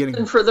the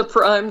reason for the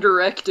Prime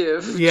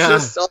Directive. Yeah,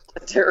 just all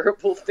the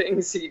terrible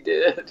things he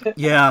did.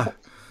 Yeah.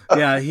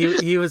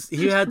 He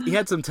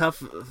had some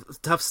tough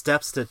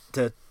steps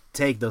to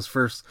take, those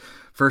first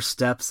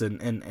steps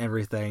and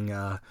everything.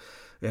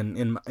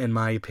 In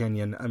my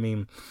opinion, I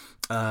mean.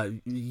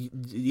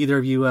 Either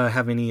of you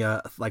have any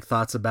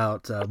thoughts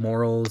about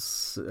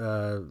morals?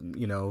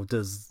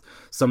 Does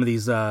some of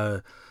these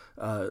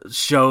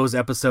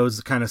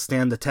episodes kind of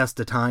stand the test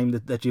of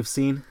time that you've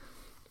seen?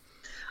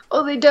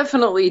 Oh, they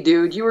definitely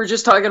do. You were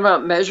just talking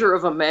about Measure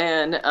of a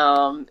Man,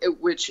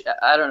 which,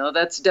 I don't know,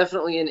 that's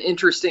definitely an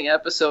interesting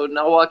episode, and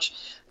I'll watch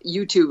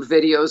YouTube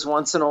videos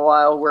once in a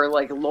while where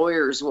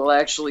lawyers will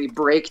actually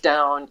break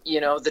down,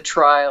 the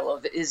trial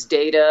of, is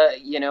Data,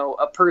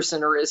 a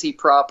person, or is he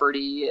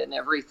property, and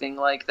everything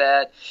like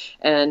that.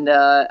 And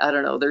I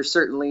don't know, there's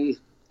certainly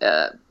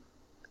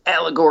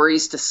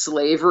allegories to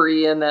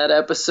slavery in that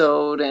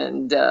episode,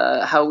 and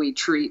how we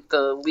treat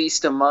the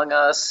least among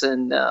us,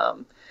 and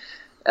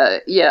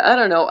I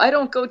don't know. I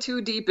don't go too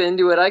deep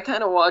into it. I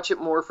kind of watch it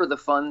more for the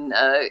fun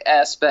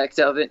aspect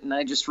of it, and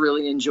I just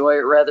really enjoy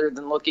it rather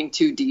than looking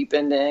too deep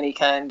into any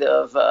kind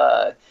of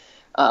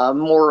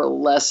moral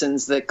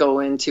lessons that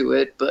go into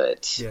it.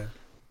 But,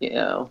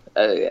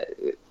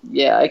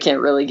 I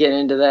can't really get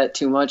into that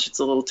too much. It's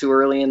a little too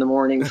early in the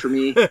morning for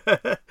me.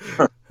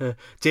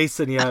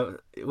 Jason,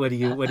 what do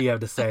you have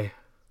to say?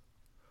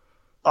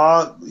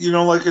 Like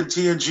in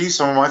TNG,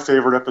 some of my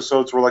favorite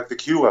episodes were the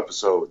Q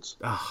episodes.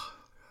 Oh.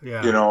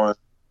 Yeah.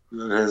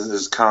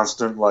 His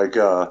constant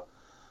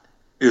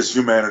is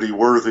humanity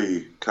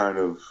worthy kind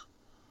of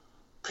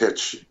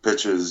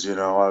pitches.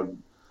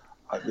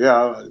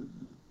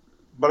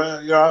 But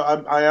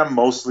I am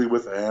mostly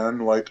with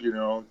Anne. I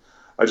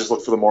just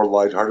look for the more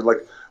lighthearted.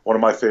 One of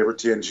my favorite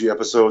TNG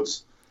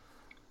episodes.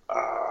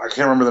 I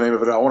can't remember the name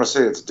of it. I want to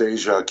say it's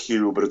Deja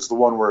Q, but it's the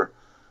one where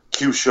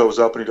Q shows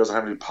up and he doesn't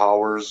have any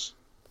powers.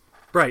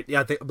 Right.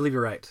 Yeah, I believe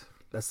you're right.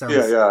 That sounds,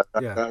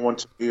 that one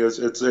to me is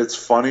it's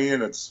funny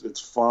and it's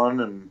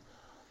fun, and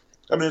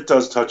I mean it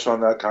does touch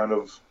on that kind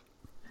of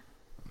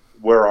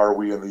where are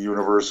we in the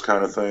universe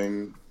kind of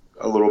thing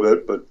a little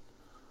bit, but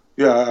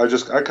I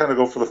kind of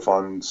go for the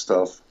fun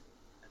stuff.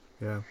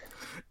 Yeah.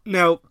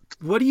 Now,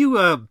 what do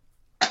you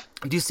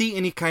see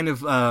any kind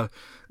of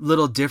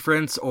little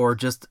difference, or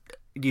just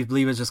do you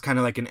believe it's just kind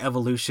of like an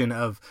evolution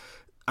of,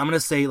 I'm going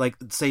to say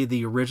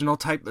the original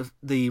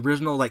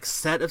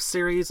set of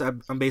series.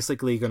 I'm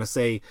basically going to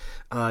say,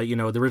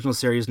 the original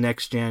series,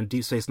 Next Gen,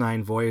 Deep Space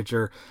Nine,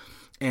 Voyager,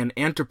 and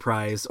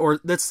Enterprise,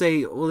 or let's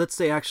say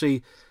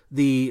actually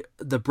the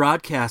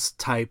broadcast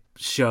type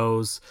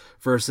shows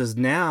versus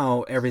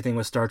now everything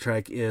with Star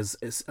Trek is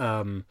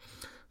now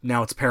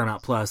it's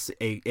Paramount Plus,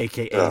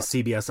 aka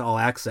CBS All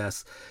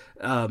Access.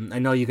 I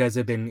know you guys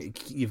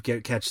you've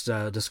catched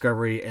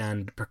Discovery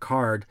and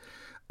Picard.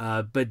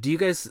 But do you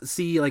guys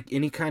see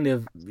any kind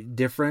of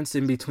difference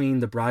in between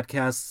the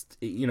broadcasts?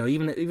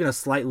 Even a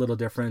slight little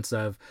difference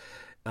of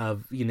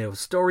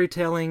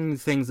storytelling,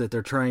 things that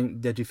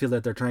you feel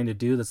that they're trying to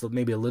do that's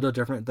maybe a little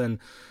different than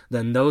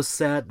those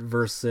set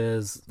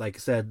versus, like I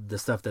said, the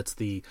stuff that's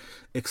the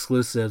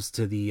exclusives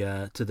to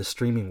the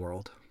streaming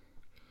world?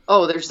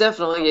 Oh, there's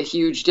definitely a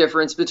huge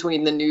difference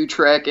between the new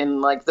Trek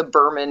and like the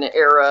Berman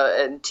era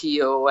and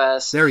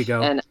TOS. There you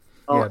go. And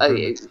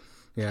the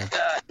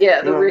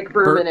Rick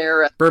Berman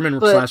era. Berman /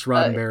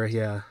 Roddenberry,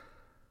 yeah.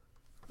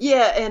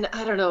 Yeah, and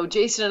I don't know,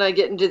 Jason and I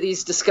get into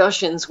these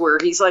discussions where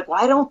he's like,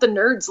 why don't the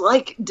nerds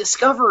like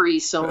Discovery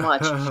so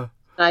much? And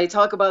I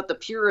talk about the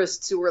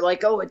purists who were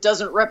like, oh, it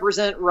doesn't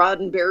represent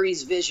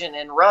Roddenberry's vision,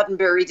 and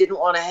Roddenberry didn't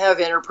want to have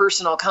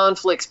interpersonal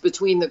conflicts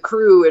between the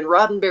crew, and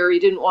Roddenberry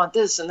didn't want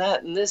this and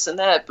that and this and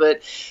that.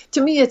 But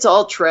to me, it's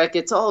all Trek.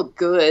 It's all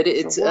good.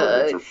 It's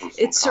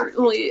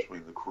certainly...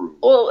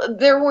 Well,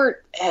 there weren't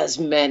as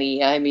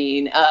many. I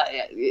mean...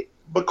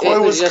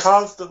 McCoy was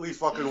constantly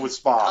fucking with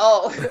Spock.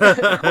 Oh.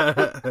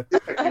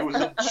 He was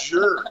a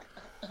jerk.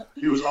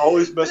 He was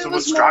always messing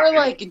with Spock. It was more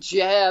like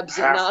jabs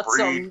and not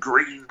some...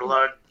 green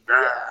blood.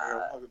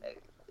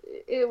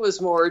 It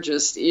was more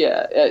just,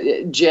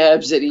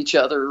 jabs at each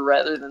other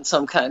rather than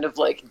some kind of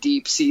like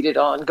deep-seated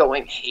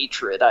ongoing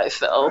hatred, I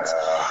felt.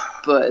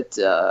 But,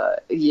 I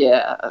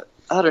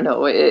don't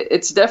know.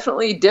 It's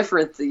definitely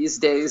different these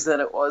days than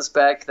it was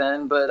back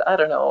then, but I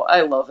don't know.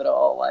 I love it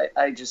all.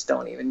 I just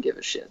don't even give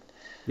a shit.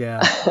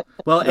 Yeah.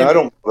 Well, I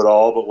don't love it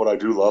all, but what I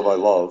do love, I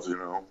love,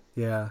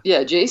 Yeah.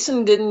 Yeah,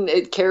 Jason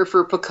didn't care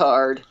for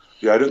Picard.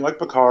 Yeah, I didn't like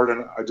Picard,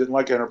 and I didn't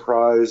like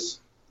Enterprise.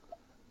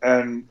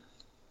 And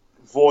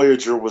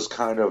Voyager was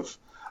kind of...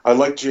 I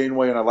liked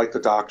Janeway and I liked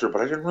the Doctor,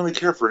 but I didn't really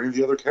care for any of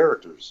the other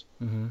characters.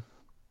 Mm-hmm.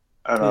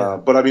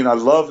 And but I mean, I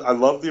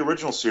love the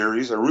original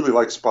series. I really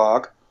like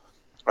Spock.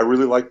 I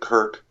really like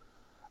Kirk.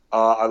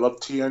 I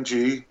love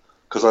TNG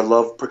because I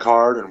love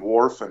Picard and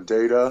Worf and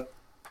Data.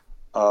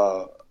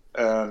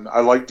 And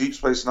I like Deep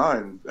Space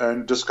Nine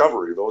and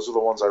Discovery. Those are the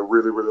ones I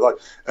really, really like.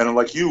 And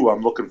like you,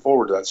 I'm looking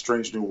forward to that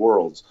Strange New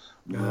Worlds.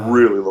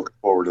 Really looking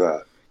forward to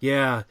that.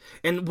 Yeah.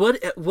 And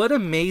what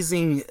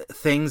amazing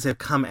things have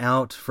come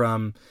out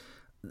from,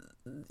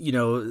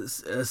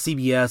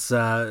 CBS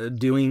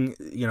doing,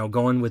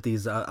 going with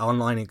these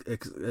online,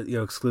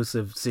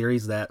 exclusive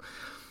series that,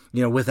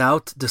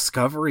 without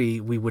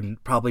Discovery, we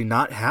wouldn't probably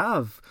not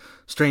have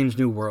Strange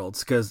New Worlds.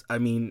 Because, I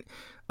mean...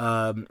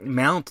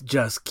 Mount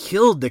just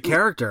killed the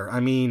character.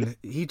 I mean,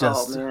 he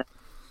just... Oh, man.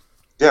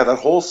 Yeah, that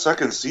whole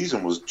second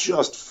season was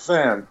just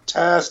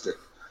fantastic.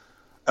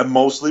 And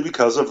mostly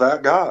because of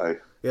that guy.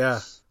 Yeah.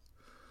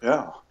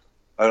 Yeah.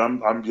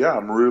 And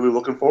I'm really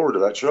looking forward to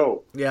that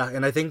show. Yeah,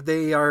 and I think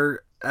they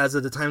are, as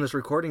of the time of this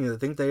recording, I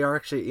think they are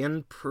actually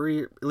in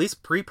at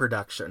least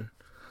pre-production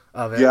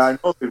of it. Yeah, I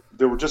know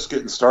they were just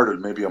getting started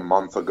maybe a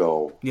month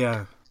ago.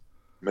 Yeah.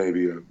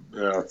 Maybe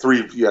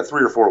 3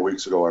 or 4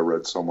 weeks ago I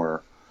read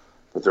somewhere.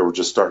 But they were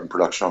just starting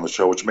production on the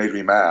show, which made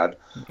me mad.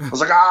 I was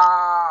like,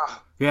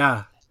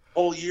 yeah,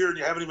 whole year and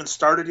you haven't even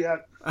started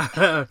yet.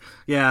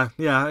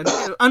 yeah.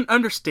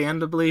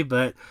 Understandably,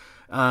 but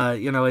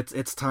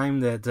it's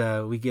time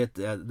that we get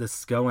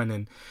this going,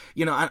 and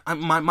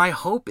my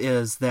hope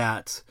is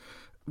that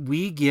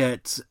we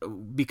get,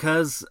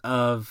 because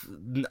of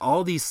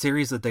all these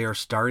series that they are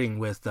starting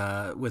with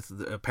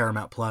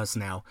Paramount Plus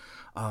now,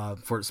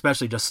 for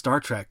especially just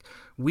Star Trek,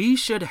 we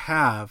should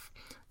have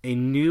a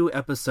new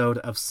episode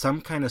of some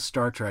kind of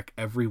Star Trek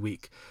every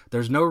week.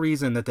 There's no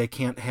reason that they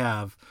can't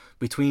have,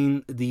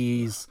 between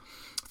these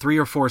 3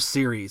 or 4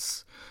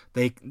 series,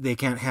 they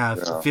can't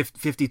have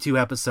 52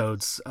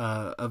 episodes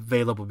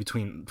available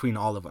between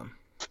all of them.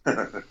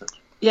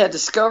 Yeah,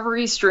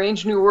 Discovery,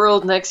 Strange New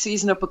World, next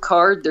season of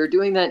Picard. They're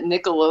doing that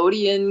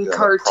Nickelodeon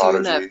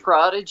cartoon, that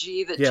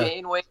Prodigy that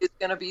Janeway is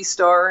going to be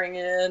starring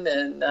in,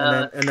 and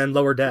then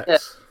Lower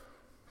Decks.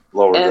 Yeah.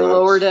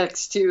 Lower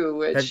Decks too.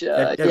 Which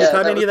have you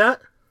caught any of that?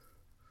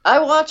 I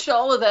watched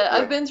all of that.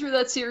 I've been through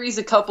that series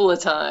a couple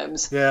of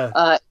times.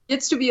 Yeah. It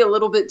gets to be a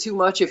little bit too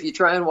much if you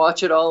try and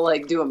watch it all,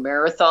 like do a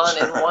marathon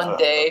in one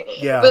day.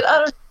 Yeah. But I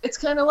don't. It's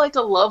kind of like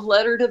a love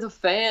letter to the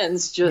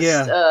fans. Just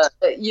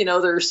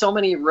there are so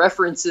many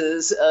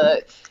references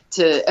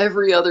to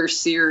every other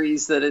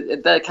series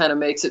that kind of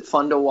makes it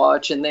fun to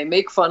watch, and they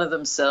make fun of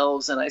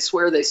themselves. And I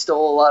swear they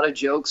stole a lot of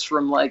jokes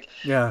from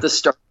the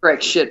Star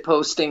Trek shit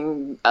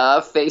posting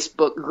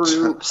Facebook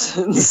groups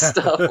and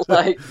stuff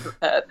like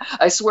that.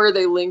 I swear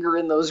they linger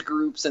in those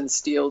groups and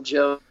steal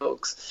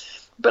jokes.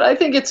 But I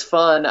think it's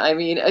fun. I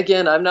mean,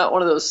 again, I'm not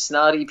one of those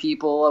snotty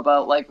people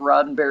about like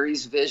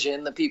Roddenberry's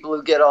vision, the people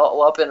who get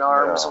all up in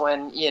arms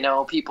when,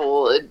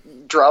 people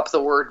drop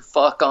the word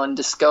fuck on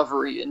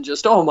Discovery and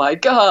just, oh my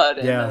God,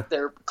 and that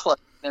they're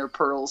clutching their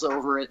pearls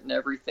over it and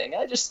everything.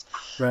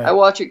 I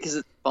watch it because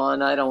it's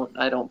fun. I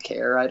don't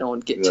care. I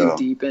don't get too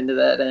deep into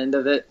that end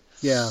of it.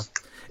 Yeah.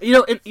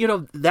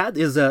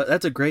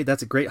 That's a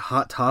great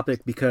hot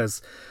topic,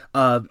 because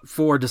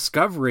for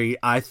Discovery,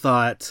 I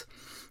thought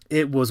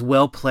it was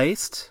well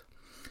placed,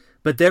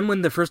 but then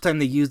when the first time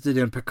they used it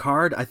in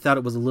Picard, I thought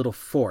it was a little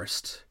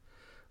forced.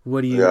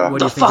 What do you Yeah. what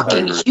do The you think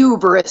fucking about?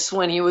 hubris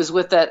when he was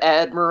with that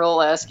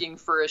admiral asking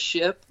for a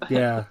ship.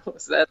 Yeah,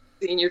 Was that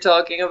the scene you're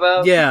talking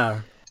about?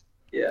 yeah.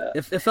 Yeah.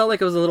 It felt like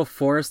it was a little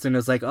forced, and it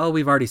was like, oh,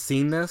 we've already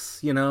seen this,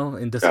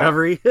 in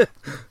Discovery,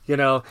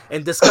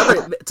 and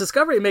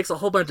Discovery makes a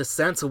whole bunch of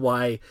sense of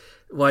why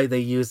they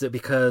used it,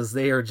 because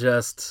they are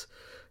just,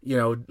 they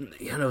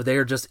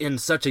are just in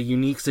such a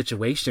unique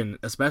situation,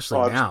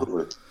 especially now.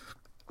 Absolutely.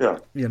 Yeah.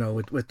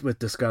 With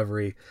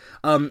Discovery.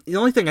 The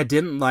only thing I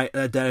didn't like,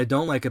 that I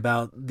don't like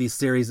about these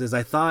series, is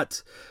I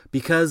thought,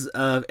 because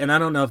of, and I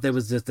don't know if it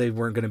was just they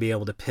weren't going to be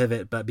able to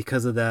pivot, but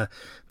because of the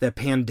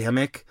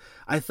pandemic,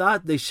 I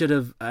thought they should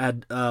have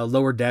had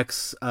Lower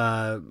Decks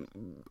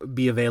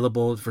be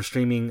available for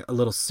streaming a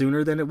little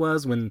sooner than it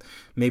was, when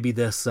maybe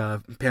this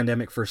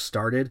pandemic first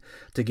started,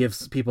 to give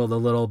people a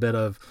little bit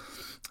of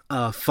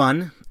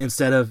fun,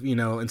 instead of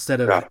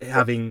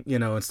having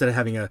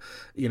a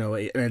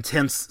an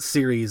intense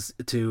series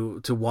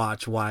to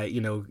watch. Why,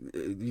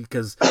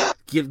 because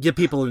give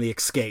people the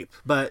escape.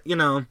 But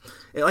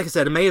like I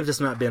said, it may have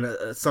just not been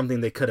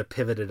something they could have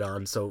pivoted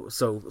on so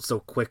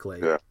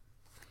quickly. Yeah.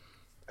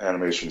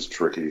 Animation's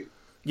tricky.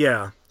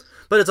 Yeah,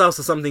 but it's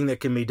also something that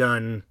can be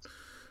done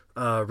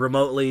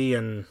remotely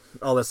and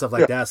all that stuff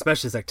like that,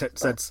 especially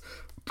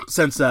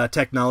since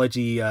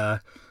technology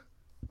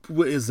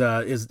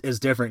is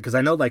different. Because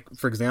I know, like,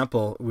 for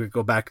example, we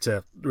go back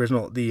to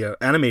the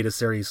animated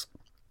series,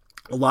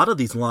 a lot of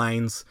these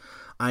lines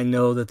I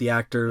know that the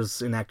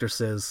actors and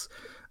actresses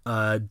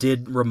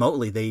did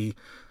remotely. They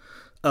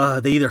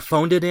either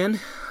phoned it in,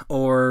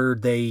 or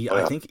they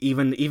I think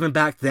even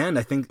back then,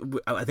 I think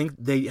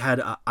they had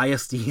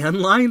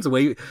ISDN lines.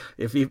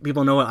 If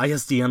people know what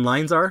ISDN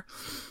lines are,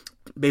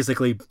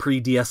 basically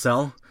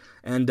pre-DSL,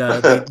 and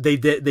they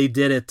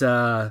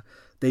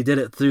did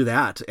it through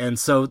that. And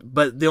so,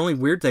 but the only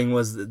weird thing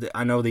was,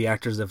 I know the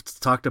actors have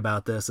talked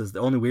about this, is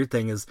the only weird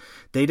thing is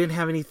they didn't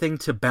have anything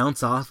to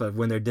bounce off of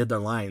when they did their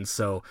lines,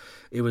 so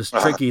it was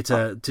tricky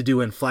to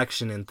do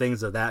inflection and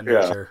things of that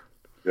nature.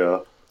 Yeah.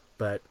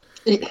 But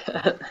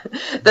yeah,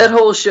 that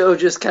whole show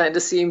just kind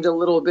of seemed a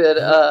little bit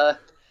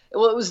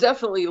well, it was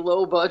definitely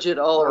low budget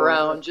all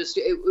around. Just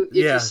if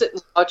you sit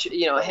and watch,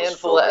 a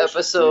handful of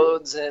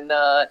episodes, and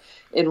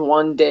in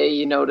one day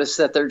you notice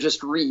that they're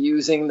just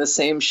reusing the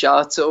same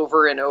shots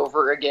over and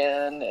over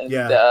again, and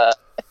yeah,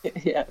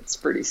 it's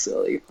pretty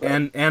silly. But.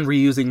 And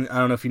reusing, I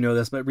don't know if you know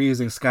this, but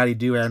reusing Scotty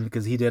Doohan,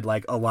 because he did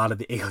like a lot of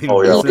the alien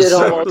voices. He did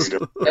almost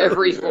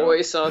every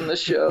voice on the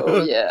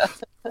show. Yeah.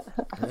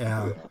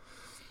 Yeah.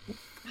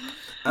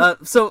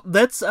 So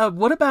that's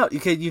what about?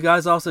 Okay, you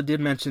guys also did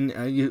mention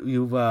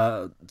you've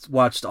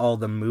watched all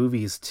the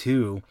movies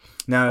too.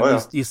 Now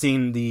you've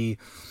seen the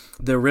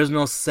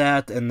original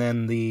set, and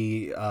then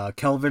the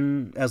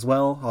Kelvin as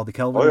well. All the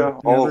Kelvin.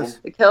 All of them.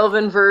 The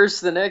Kelvin-verse,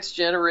 the Next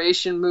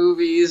Generation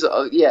movies.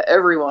 Oh yeah,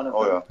 every one of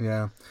them.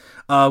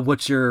 Yeah.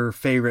 What's your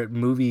favorite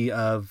movie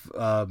of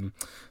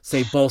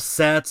say both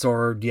sets,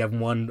 or do you have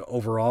one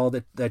overall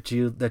that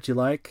you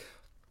like?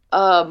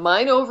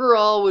 Mine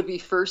overall would be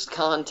First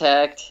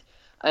Contact.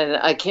 And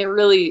I can't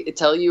really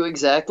tell you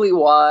exactly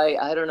why.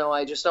 I don't know.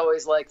 I just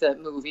always liked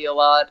that movie a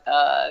lot.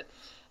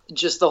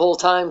 Just the whole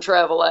time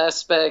travel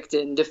aspect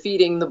and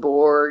defeating the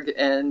Borg.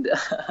 And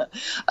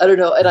I don't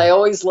know. And I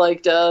always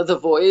liked The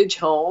Voyage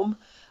Home,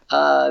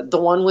 the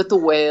one with the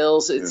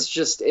whales. It's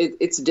just,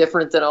 it's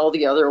different than all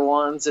the other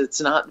ones.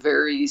 It's not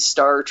very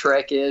Star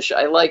Trek-ish.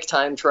 I like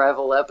time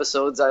travel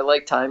episodes. I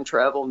like time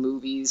travel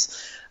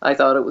movies. I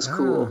thought it was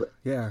cool.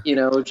 Yeah.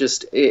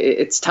 Just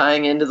it's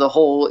tying into the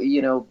whole,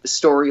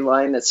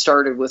 storyline that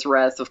started with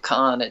Wrath of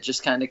Khan. It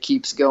just kind of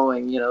keeps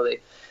going.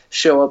 They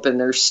show up in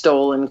their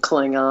stolen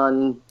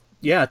Klingon,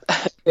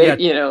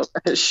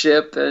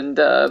 ship, and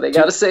they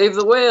got to save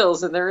the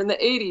whales, and they're in the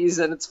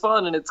 80s, and it's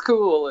fun and it's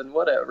cool and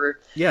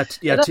whatever. Yeah,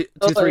 2,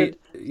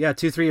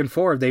 3, and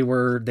 4. They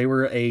were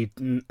a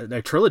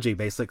trilogy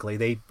basically.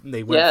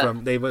 They went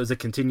from it was a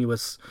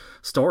continuous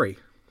story.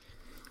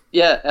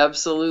 Yeah,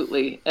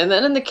 absolutely. And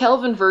then in the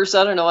Kelvin-verse,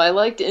 I don't know, I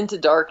liked Into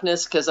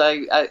Darkness because I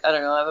don't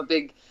know, I'm a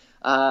big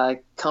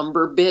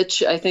Cumber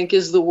bitch, I think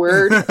is the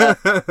word.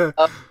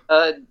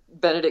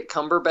 Benedict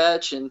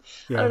Cumberbatch, and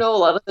I don't know, a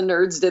lot of the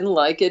nerds didn't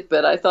like it,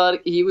 but I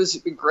thought he was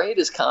great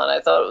as Khan. I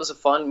thought it was a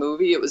fun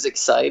movie. It was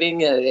exciting.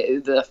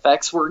 The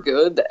effects were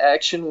good. The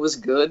action was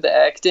good. The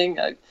acting,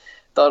 I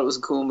thought it was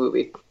a cool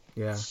movie.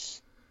 Yeah.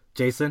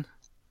 Jason?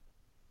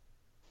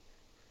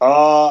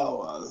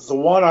 The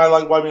one I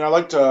like. Well, I mean, I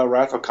liked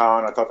Wrath of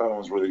Khan. I thought that one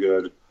was really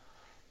good.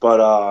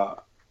 But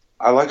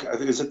I like.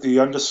 Is it the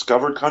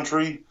Undiscovered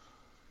Country?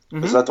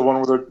 Mm-hmm. Is that the one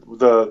with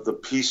the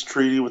peace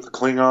treaty with the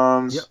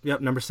Klingons?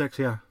 Yep. Number 6.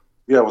 Yeah.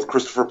 Yeah, with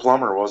Christopher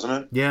Plummer, wasn't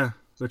it? Yeah,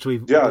 I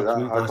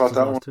thought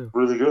that one was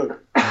really good.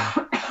 Yeah.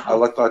 I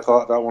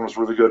thought that one was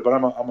really good. But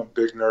I'm a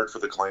big nerd for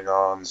the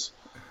Klingons,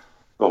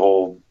 the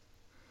whole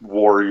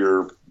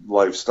warrior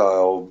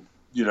lifestyle.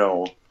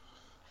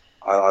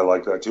 I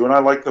like that too, and I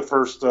like the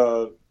first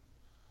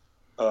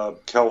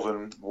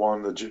Kelvin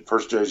one, the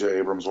first J.J.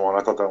 Abrams one. I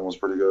thought that one was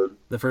pretty good.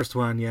 The first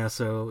one, yeah.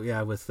 So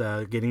yeah, with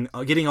getting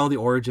all the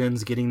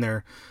origins, getting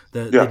the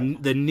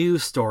new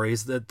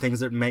stories, the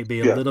things that may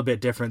be a little bit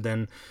different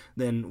than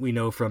we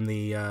know from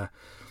the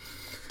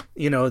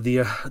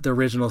the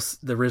original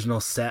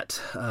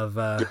set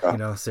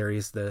of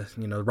series, the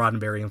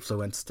Roddenberry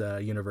influenced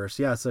universe.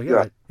 Yeah.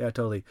 So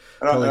totally.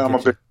 I'm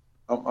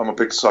a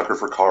big sucker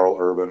for Carl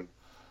Urban.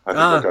 I think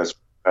that guy's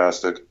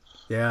fantastic.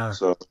 Yeah.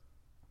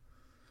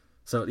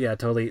 So yeah,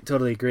 totally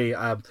agree.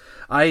 I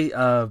like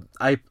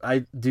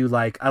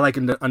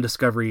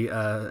Undiscovery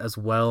as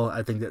well.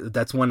 I think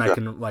that's one I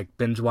can like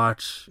binge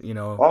watch.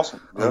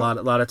 Awesome. Yeah. a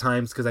lot of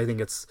times because I think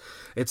it's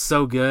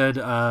so good.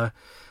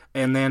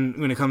 And then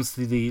when it comes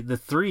to the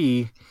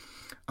three,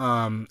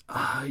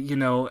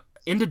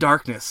 Into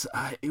Darkness.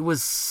 It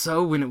was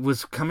so when it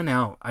was coming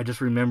out. I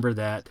just remember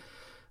that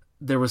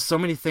there was so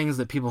many things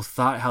that people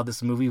thought how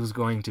this movie was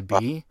going to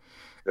be.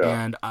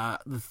 Yeah. And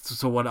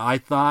so what I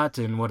thought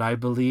and what I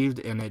believed,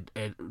 and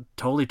it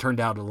totally turned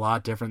out a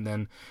lot different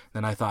than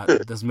I thought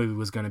this movie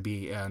was going to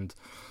be, and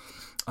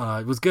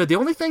it was good. The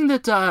only thing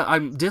that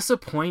I'm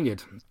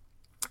disappointed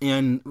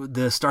in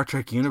the Star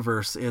Trek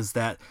universe is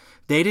that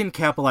they didn't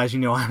capitalize.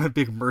 I'm a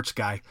big merch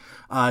guy.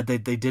 They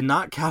did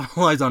not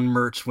capitalize on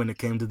merch when it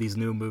came to these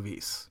new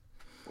movies.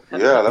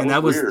 Yeah,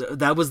 that was weird.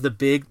 that was the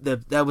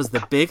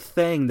big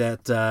thing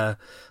that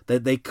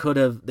they could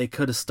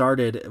have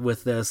started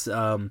with this.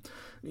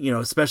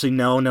 Especially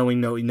knowing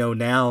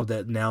now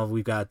that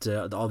we've got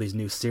all these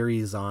new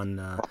series on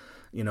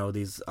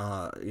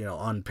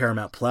on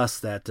Paramount Plus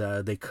that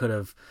they could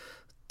have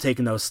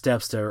taken those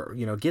steps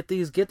to get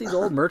these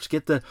old merch,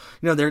 get the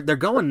they're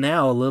going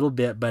now a little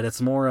bit, but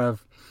it's more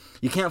of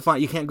you can't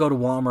go to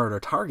Walmart or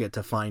Target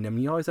to find them.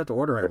 You always have to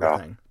order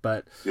everything.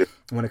 But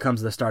when it comes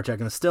to the Star Trek,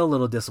 and it's still a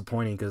little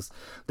disappointing because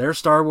there's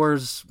Star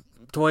Wars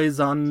toys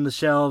on the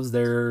shelves,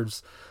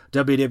 there's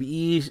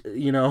WWE,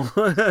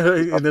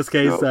 in this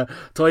case,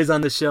 toys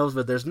on the shelves,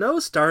 but there's no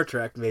Star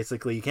Trek.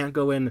 Basically, you can't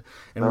go in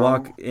and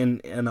walk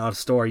in a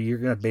store. You're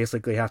gonna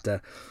basically have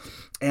to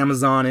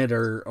Amazon it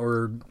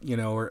or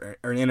an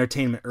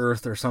Entertainment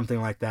Earth or something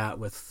like that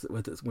with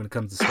when it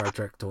comes to Star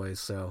Trek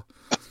toys. So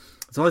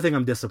it's the only thing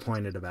I'm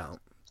disappointed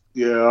about.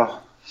 Yeah,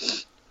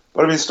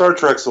 but I mean, Star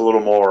Trek's a little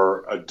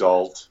more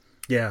adult.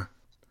 Yeah.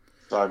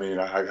 I mean,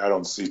 I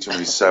don't see too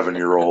many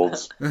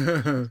 7-year-olds.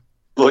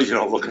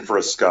 Looking for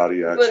a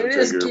Scotty action figure. But it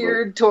is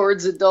geared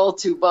towards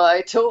adults who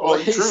buy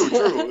toys. Oh,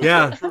 true.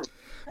 Yeah.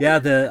 Yeah,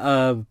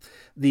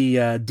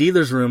 the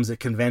dealers' rooms at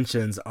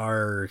conventions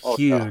are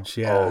huge.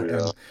 Yeah.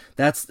 And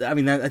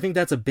I think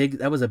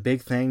that was a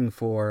big thing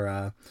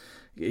for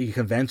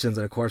conventions,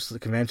 and of course the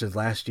conventions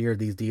last year,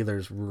 these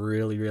dealers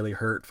really, really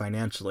hurt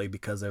financially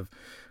because of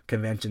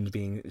conventions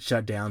being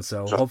shut down.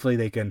 So hopefully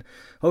they can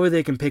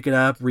pick it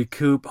up,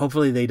 recoup.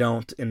 Hopefully they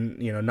don't, and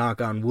knock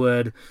on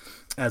wood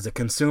as a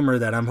consumer,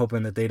 that I'm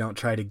hoping that they don't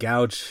try to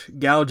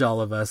gouge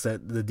all of us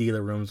at the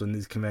dealer rooms when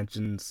these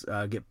conventions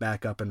get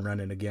back up and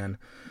running again.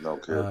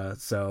 Okay.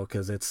 So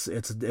because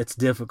it's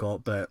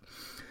difficult, but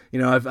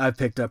I've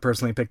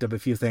personally picked up a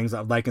few things.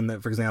 I'm liking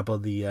for example,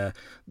 the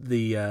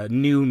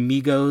new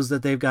Megos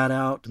that they've got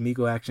out,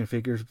 Mego action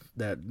figures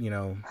that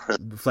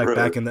reflect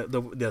back in the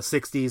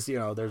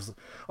 60s. There's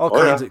all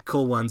kinds of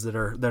cool ones that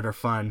are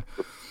fun.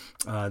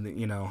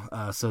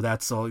 So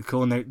that's all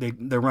cool, and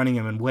they're running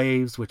them in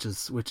waves, which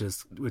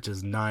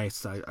is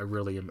nice. I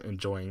really am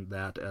enjoying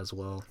that as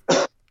well.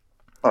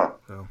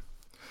 So,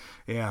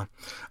 yeah.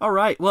 All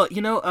right. Well,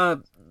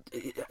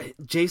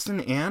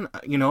 Jason, Ann,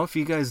 if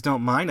you guys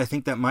don't mind, I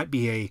think that might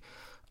be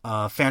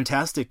a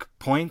fantastic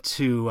point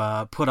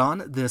to put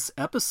on this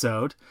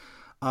episode.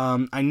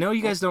 I know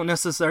you guys don't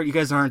necessarily, you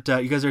guys are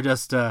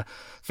just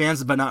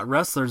fans but not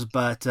wrestlers,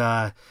 but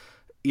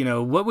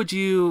what would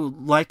you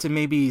like to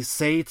maybe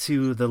say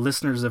to the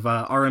listeners of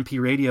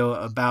RMP Radio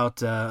about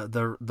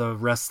the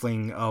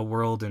wrestling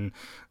world, and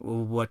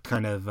what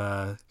kind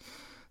of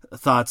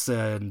thoughts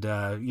and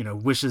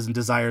wishes and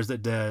desires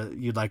that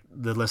you'd like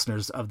the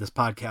listeners of this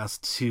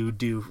podcast to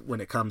do when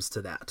it comes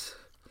to that?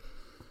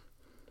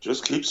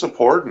 Just keep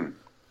supporting,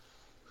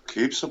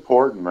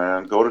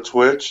 man. Go to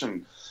Twitch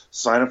and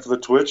sign up for the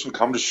Twitch and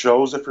come to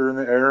shows if you're in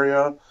the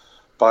area.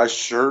 Buy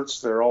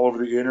shirts. They're all over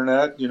the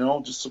internet.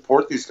 Just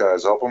support these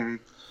guys. Help them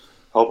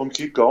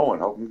keep going.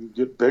 Help them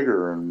get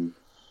bigger. And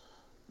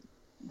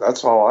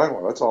that's all I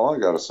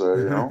got to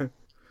say.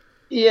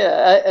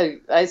 Yeah,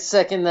 I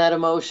second that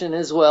emotion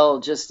as well.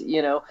 Just,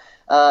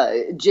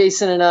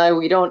 Jason and I,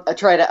 we don't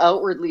try to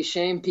outwardly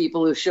shame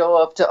people who show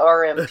up to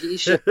RMP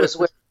shows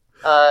with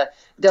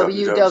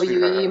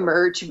WWE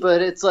merch,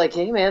 but it's like,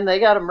 hey man, they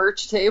got a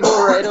merch table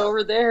right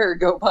over there.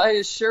 Go buy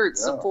his shirt,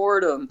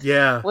 support them.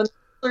 Yeah. When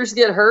wrestlers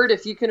get hurt,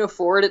 if you can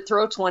afford it,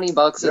 throw $20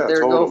 at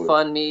their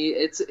GoFundMe.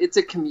 It's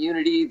a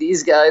community.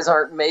 These guys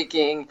aren't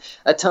making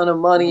a ton of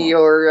money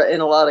or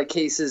in a lot of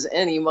cases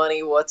any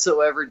money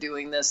whatsoever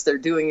doing this. They're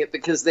doing it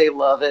because they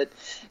love it.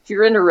 If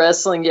you're into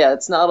wrestling,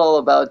 it's not all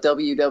about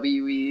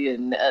WWE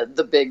and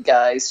the big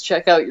guys.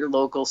 Check out your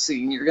local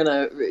scene. You're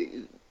gonna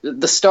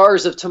the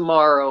stars of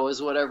tomorrow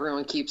is what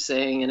everyone keeps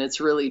saying, and it's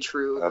really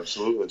true.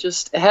 Absolutely.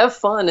 Just have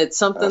fun. It's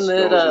something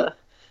that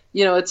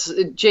it's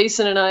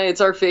Jason and I,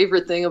 it's our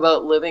favorite thing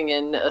about living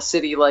in a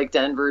city like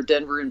Denver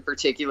in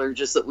particular,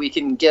 just that we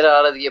can get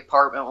out of the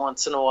apartment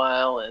once in a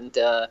while and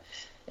have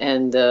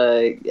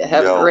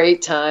a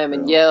great time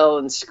and yell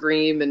and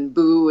scream and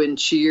boo and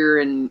cheer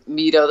and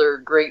meet other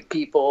great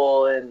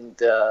people. And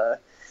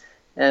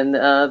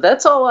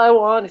that's all I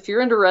want. If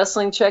you're into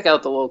wrestling, check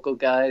out the local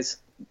guys.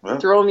 Yeah.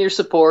 Throw them your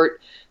support.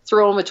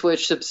 Throw them a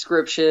Twitch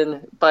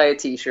subscription. Buy a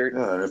T-shirt.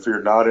 Yeah, and if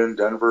you're not in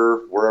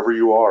Denver, wherever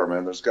you are,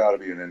 man, there's got to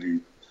be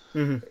an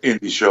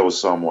indie show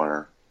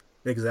somewhere.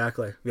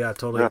 Exactly. Yeah,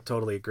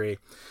 totally agree.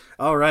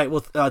 All right.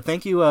 Well,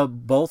 thank you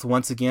both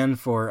once again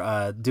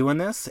for doing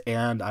this,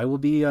 and I will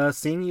be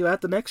seeing you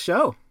at the next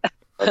show.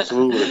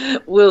 Absolutely.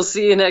 We'll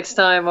see you next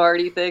time,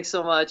 Artie. Thanks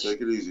so much.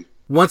 Take it easy.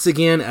 Once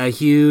again, a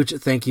huge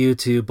thank you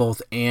to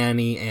both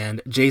Annie and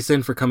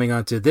Jason for coming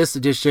on to this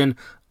edition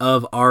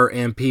of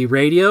RMP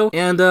Radio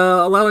and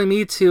allowing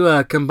me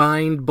to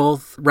combine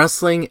both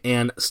wrestling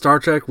and Star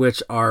Trek,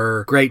 which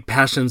are great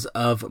passions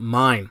of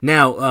mine.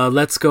 Now,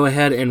 let's go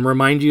ahead and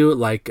remind you,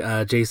 like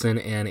Jason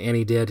and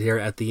Annie did here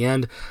at the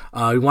end,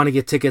 we want to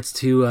get tickets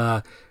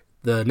to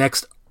the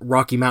next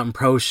Rocky Mountain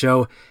Pro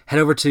show. Head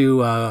over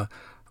to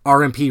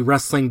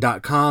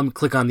rmpwrestling.com,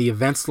 click on the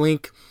events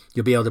link.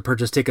 You'll be able to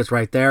purchase tickets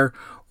right there,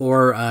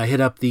 or hit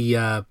up the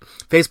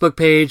Facebook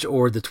page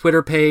or the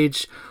Twitter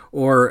page,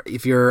 or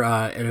if you're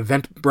an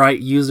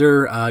Eventbrite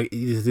user,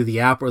 either through the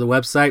app or the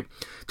website,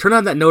 turn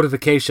on that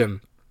notification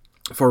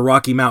for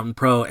Rocky Mountain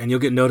Pro, and you'll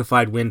get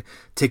notified when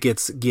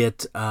tickets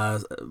get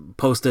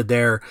posted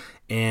there,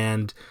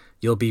 and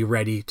you'll be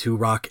ready to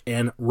rock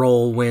and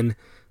roll when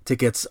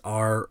tickets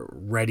are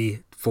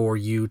ready for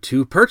you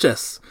to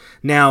purchase.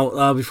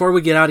 Now, before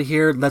we get out of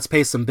here, let's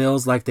pay some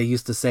bills like they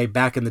used to say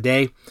back in the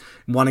day.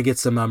 Want to get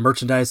some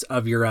merchandise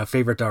of your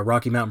favorite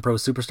Rocky Mountain Pro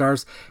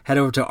superstars? Head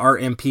over to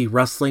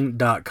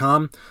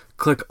rmpwrestling.com,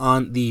 click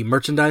on the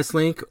merchandise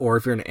link, or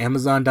if you're in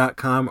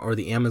amazon.com or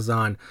the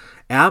Amazon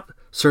app,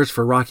 search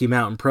for Rocky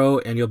Mountain Pro,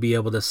 and you'll be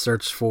able to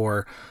search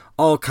for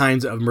all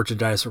kinds of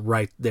merchandise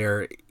right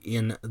there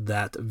in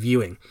that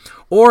viewing.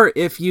 Or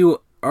if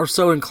you are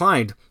so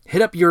inclined,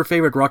 hit up your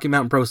favorite Rocky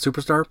Mountain Pro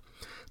superstar.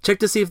 Check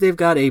to see if they've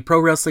got a Pro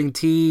Wrestling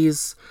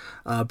Tees,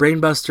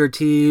 Brainbuster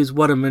Tees,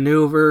 What a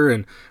Maneuver,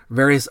 and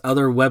various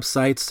other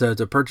websites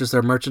to purchase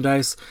their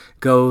merchandise.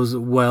 Goes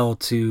well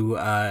to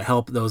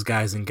help those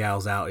guys and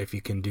gals out if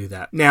you can do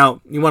that.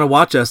 Now, you want to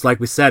watch us, like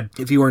we said,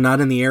 if you are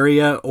not in the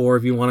area, or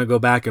if you want to go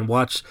back and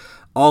watch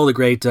all the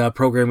great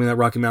programming that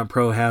Rocky Mountain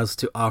Pro has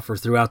to offer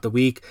throughout the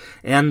week,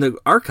 and the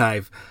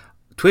archive,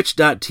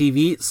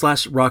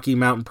 twitch.tv/Rocky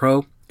Mountain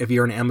Pro. If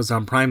you're an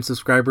Amazon Prime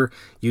subscriber,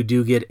 you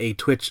do get a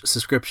Twitch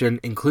subscription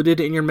included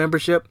in your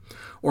membership.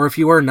 Or if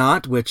you are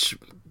not, which,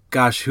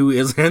 gosh, who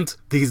isn't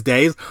these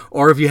days?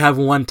 Or if you have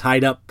one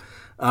tied up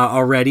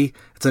already,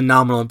 it's a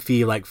nominal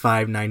fee like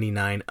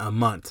 $5.99 a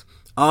month.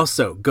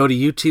 Also, go to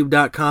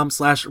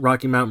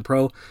youtube.com/Rocky Mountain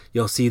Pro.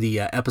 You'll see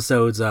the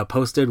episodes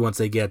posted once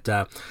they get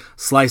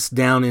sliced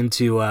down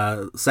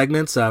into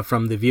segments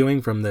from the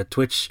viewing, from the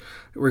Twitch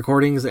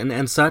recordings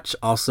and such.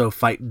 Also,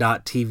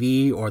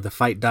 Fight.tv or the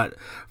Fight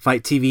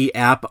TV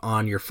app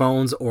on your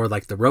phones or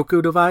like the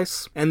Roku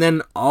device. And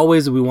then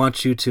always we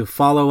want you to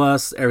follow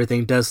us.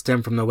 Everything does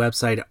stem from the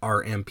website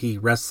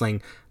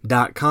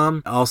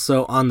rmpwrestling.com.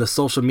 Also on the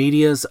social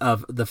medias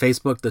of the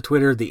Facebook, the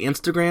Twitter, the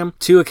Instagram.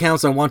 2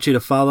 accounts I want you to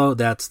follow.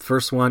 That's the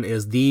first one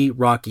is the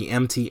Rocky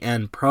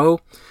MTN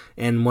Pro.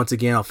 And once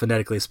again, I'll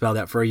phonetically spell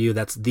that for you.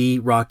 That's the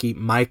Rocky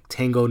Mike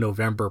Tango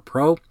November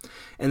Pro.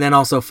 And then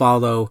also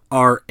follow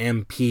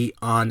RMP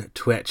on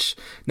Twitch.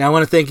 Now, I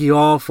want to thank you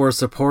all for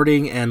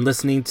supporting and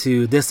listening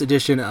to this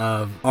edition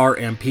of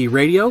RMP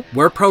Radio,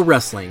 where pro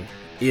wrestling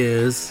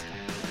is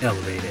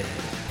elevated.